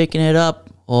 Picking it up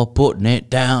or putting it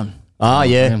down. Oh,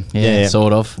 yeah. Yeah,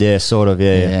 sort of. Yeah, sort of,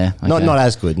 yeah. Okay. Not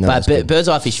as good. But Bird's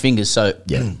Eye Fish Fingers, so...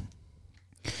 Yeah.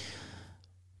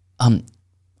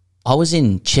 I was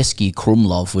in Chesky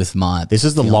Krumlov with my This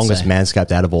is the fiancé. longest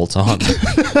Manscaped ad of all time.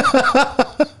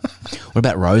 What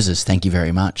about roses? Thank you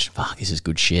very much. Fuck, this is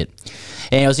good shit.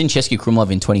 Yeah, I was in Chesky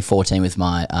Krumlov in 2014 with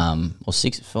my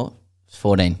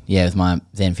 14, with my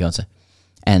then fiance,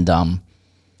 and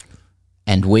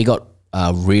we got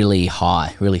really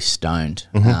high, really stoned,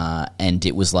 and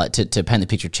it was to paint the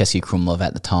picture of Chesky Krumlov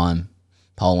at the time,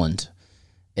 Poland.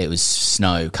 It was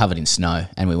snow, covered in snow,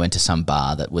 and we went to some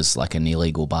bar that was like an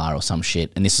illegal bar or some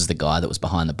shit. And this is the guy that was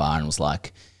behind the bar and was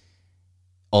like,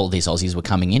 all these Aussies were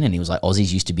coming in, and he was like,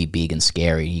 Aussies used to be big and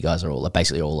scary. You guys are all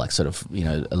basically all sort of,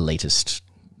 elitist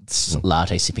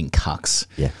latte sipping cucks.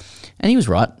 Yeah. And he was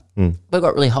right. But I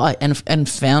got really high and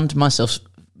found myself,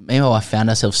 I found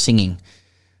ourselves singing,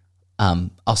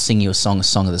 I'll sing you a song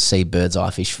of the sea, Bird's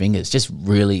Eye Fish Fingers. Just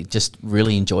really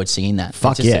enjoyed singing that.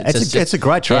 Fuck yeah. It's a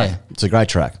great track. Yeah. It's a great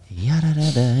track. Yeah.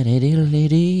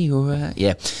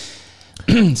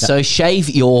 So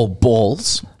shave your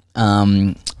balls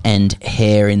and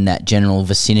hair in that general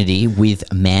vicinity with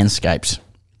Manscaped.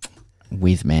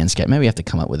 Maybe we have to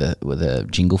come up with a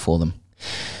jingle for them.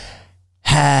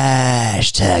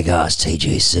 #AskTGC.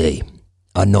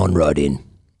 A non-wrote in.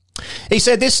 He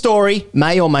said, this story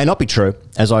may or may not be true,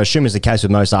 as I assume is the case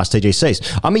with most Ask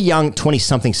TGCs. I'm a young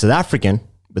 20-something South African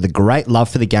with a great love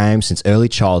for the game since early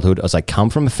childhood, as I come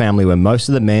from a family where most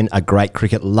of the men are great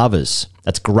cricket lovers.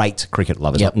 That's great cricket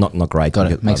lovers, Yep. not great Got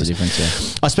cricket it. Makes lovers. a difference,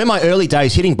 yeah. I spent my early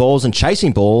days hitting balls and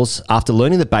chasing balls after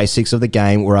learning the basics of the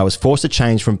game, where I was forced to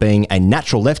change from being a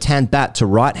natural left-hand bat to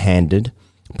right-handed,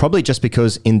 probably just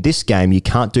because in this game you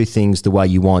can't do things the way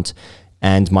you want,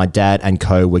 and my dad and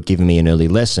co were giving me an early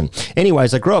lesson.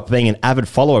 Anyways, I grew up being an avid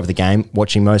follower of the game,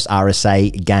 watching most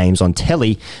RSA games on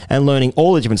telly and learning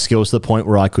all the different skills to the point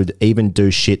where I could even do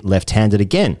shit left-handed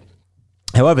again.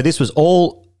 However, this was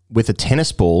all with a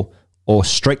tennis ball or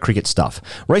street cricket stuff.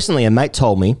 Recently, a mate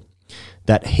told me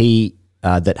that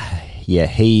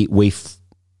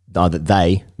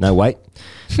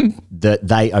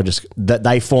that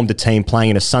they formed a team playing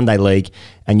in a Sunday league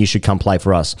and you should come play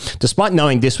for us. Despite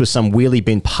knowing this was some wheelie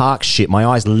bin park shit, my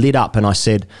eyes lit up and I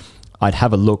said I'd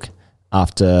have a look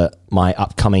after my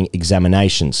upcoming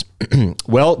examinations.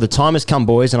 Well, the time has come,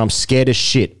 boys, and I'm scared as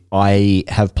shit. I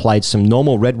have played some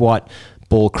normal red-white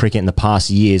ball cricket in the past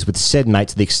years with said mate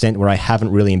to the extent where I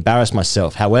haven't really embarrassed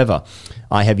myself. However,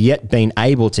 I have yet been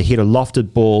able to hit a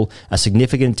lofted ball a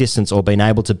significant distance or been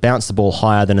able to bounce the ball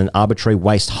higher than an arbitrary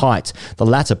waist height, the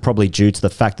latter probably due to the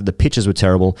fact that the pitches were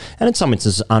terrible and in some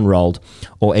instances unrolled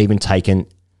or even taken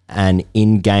an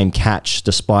in-game catch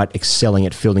despite excelling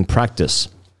at fielding practice.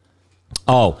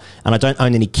 Oh, and I don't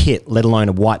own any kit, let alone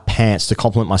a white pants to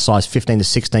complement my size 15 to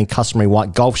 16 customary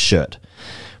white golf shirt.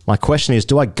 My question is,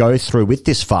 do I go through with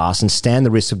this fast and stand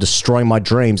the risk of destroying my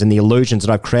dreams and the illusions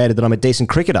that I've created that I'm a decent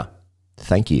cricketer?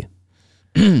 Thank you.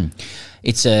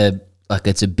 It's a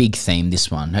big theme,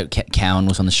 this one. Cowan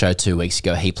was on the show 2 weeks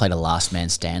ago. He played a last man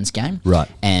stands game. Right.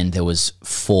 And there was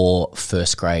 4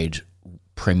 first grade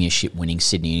premiership winning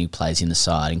Sydney Uni players in the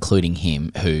side, including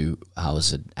him, who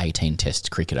was an 18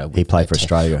 test cricketer. He played for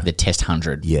Australia. The Test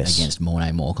 100 against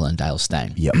Mornay Morkel and Dale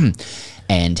Steyn. Yep.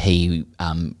 And he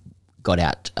got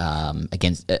out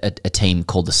against a team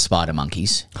called the Spider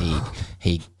Monkeys.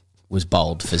 He was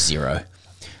bowled for 0.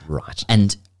 Right.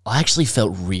 And I actually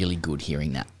felt really good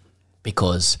hearing that,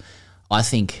 because I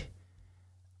think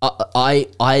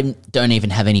I don't even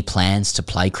have any plans to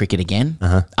play cricket again,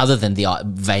 other than the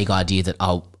vague idea that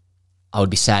I would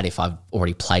be sad if I've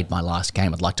already played my last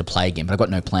game. I'd like to play again, but I've got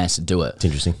no plans to do it. It's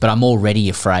interesting. But I'm already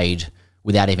afraid,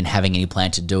 without even having any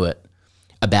plan to do it,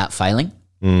 about failing,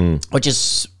 which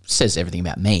just says everything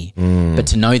about me. But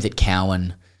to know that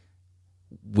Cowan,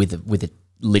 with a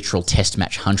literal test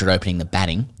match 100 opening the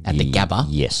batting at the Gabba,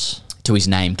 yes, to his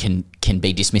name, can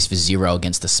be dismissed for 0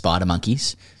 against the Spider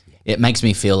Monkeys. It makes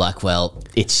me feel like, well,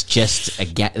 it's just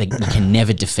you can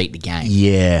never defeat the game.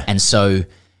 Yeah. And so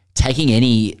taking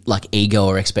any ego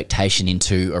or expectation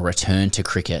into a return to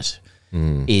cricket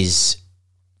is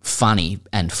funny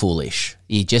and foolish.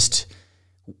 You just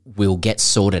will get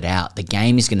sorted out. The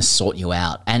game is going to sort you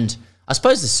out. And I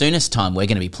suppose the soonest time we're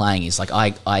going to be playing is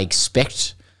I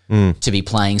expect to be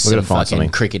playing some fucking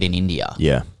cricket in India.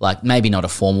 Yeah. Maybe not a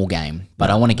formal game, but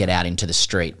I want to get out into the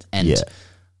street and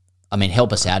I mean,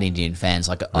 help us out, Indian fans.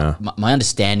 My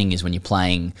understanding is when you're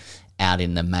playing out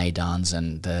in the Maidans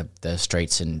and the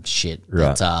streets and shit,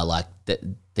 that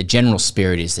the general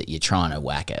spirit is that you're trying to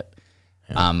whack it.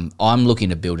 Yeah. I'm looking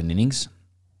to build an innings.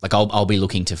 I'll be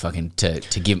looking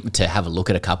to have a look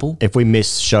at a couple. If we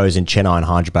miss shows in Chennai and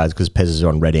Hyderabad because Pez is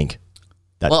on red ink,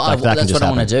 that's what I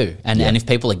want to do. And if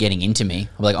people are getting into me,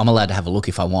 I'm allowed to have a look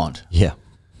if I want. Yeah.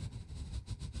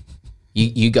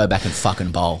 You go back and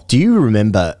fucking bowl. Do you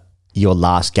remember your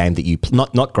last game that you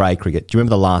not grade cricket? Do you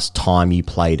remember the last time you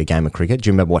played a game of cricket? Do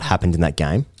you remember what happened in that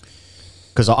game?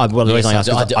 Because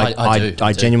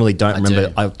I genuinely don't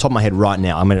remember. Off the top of my head right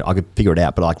now, I could figure it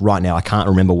out, but right now I can't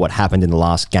remember what happened in the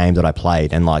last game that I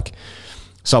played. And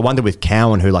so I wonder with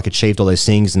Cowan, who achieved all those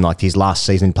things, and his last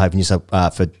season he played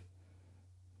for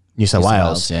New South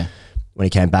Wales. Yeah. When he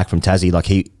came back from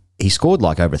Tassie, he scored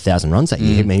over 1,000 runs that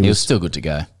year. He was still good to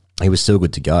go. He was still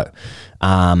good to go.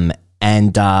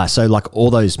 So all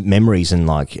those memories and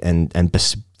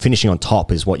finishing on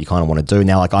top is what you kind of want to do.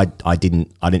 Now, I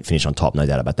didn't finish on top, no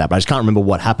doubt about that. But I just can't remember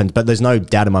what happened. But there's no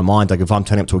doubt in my mind. If I'm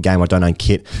turning up to a game, I don't own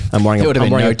kit. I'm worrying. There would have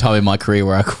been no time in my career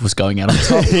where I was going out on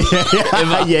top.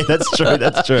 yeah, that's true.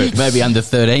 That's true. Maybe under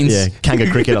 13s. Yeah, Kanga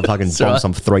cricket. I fucking bomb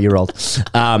some 3-year-old.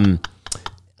 If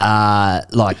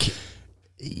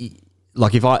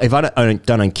I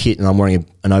don't own kit and I'm wearing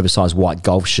an oversized white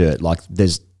golf shirt,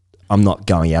 I'm not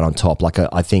going out on top.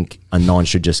 I think a 9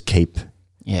 should just keep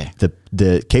keep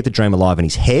the dream alive in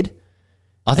his head.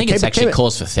 I think it's actually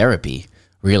cause for therapy,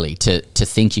 really, to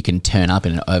think you can turn up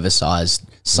in an oversized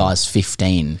size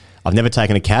 15 I've never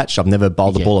taken a catch. I've never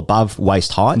bowled the ball above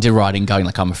waist height. Into writing going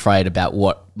like, I'm afraid about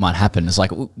what might happen. It's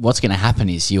like, what's going to happen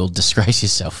is you'll disgrace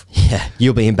yourself. Yeah,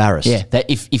 you'll be embarrassed. Yeah, that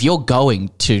if you're going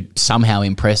to somehow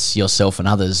impress yourself and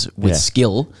others with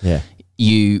skill,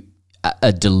 you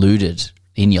are deluded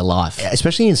in your life. Yeah,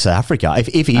 especially in South Africa.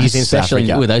 If he is in South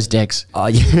Africa. With those decks. No,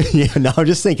 I'm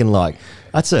just thinking like,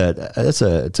 it's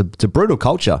a brutal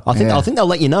culture. I think they'll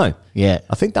let you know. Yeah.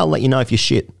 I think they'll let you know if you're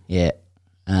shit. Yeah.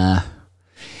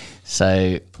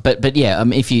 So, but yeah,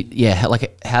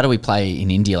 like how do we play in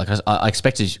India? Like I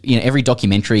expected, every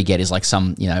documentary you get is like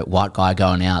some, white guy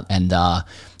going out and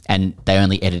they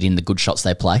only edit in the good shots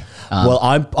they play. Well,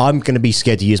 I'm going to be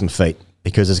scared to use my feet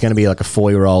because there's going to be like a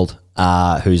 4-year-old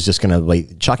who's just going to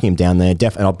be chucking him down there.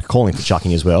 And I'll be calling for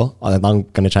chucking as well. I'm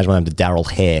going to change my name to Daryl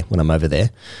Hare when I'm over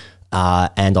there.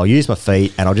 And I'll use my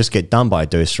feet and I'll just get done by a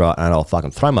doosra and I'll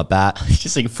fucking throw my bat.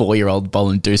 Just like a 4-year-old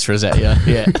bowling doosras at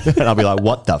you. Yeah. And I'll be like,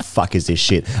 what the fuck is this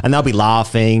shit? And they'll be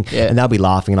laughing and they'll be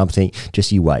laughing and I'm thinking,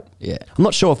 just you wait. Yeah. I'm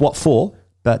not sure of what for,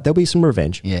 but there'll be some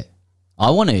revenge. Yeah. I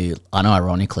want to,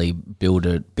 ironically, build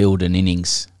an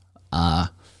innings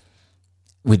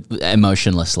with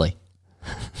emotionlessly.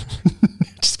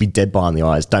 Just be dead behind the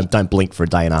eyes. Don't blink for a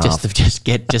day and a half.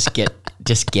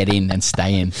 Just get in and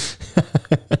stay in.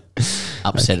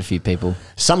 Upset a few people.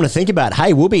 Something to think about.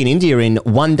 Hey, we'll be in India in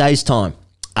 1 day's time.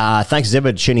 Thanks as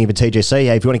ever for tuning in for TGC.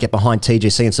 Hey, if you want to get behind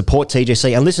TGC and support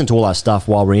TGC and listen to all our stuff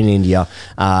while we're in India,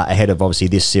 ahead of obviously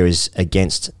this series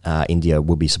against India,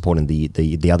 we'll be supporting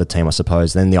the other team, I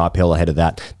suppose. Then the IPL ahead of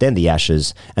that, then the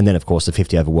Ashes, and then of course the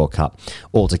 50 over World Cup,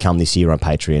 all to come this year on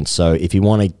Patreon. So if you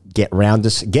want to get round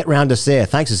us there.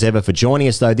 Thanks as ever for joining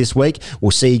us though this week.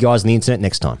 We'll see you guys on the internet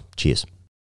next time. Cheers.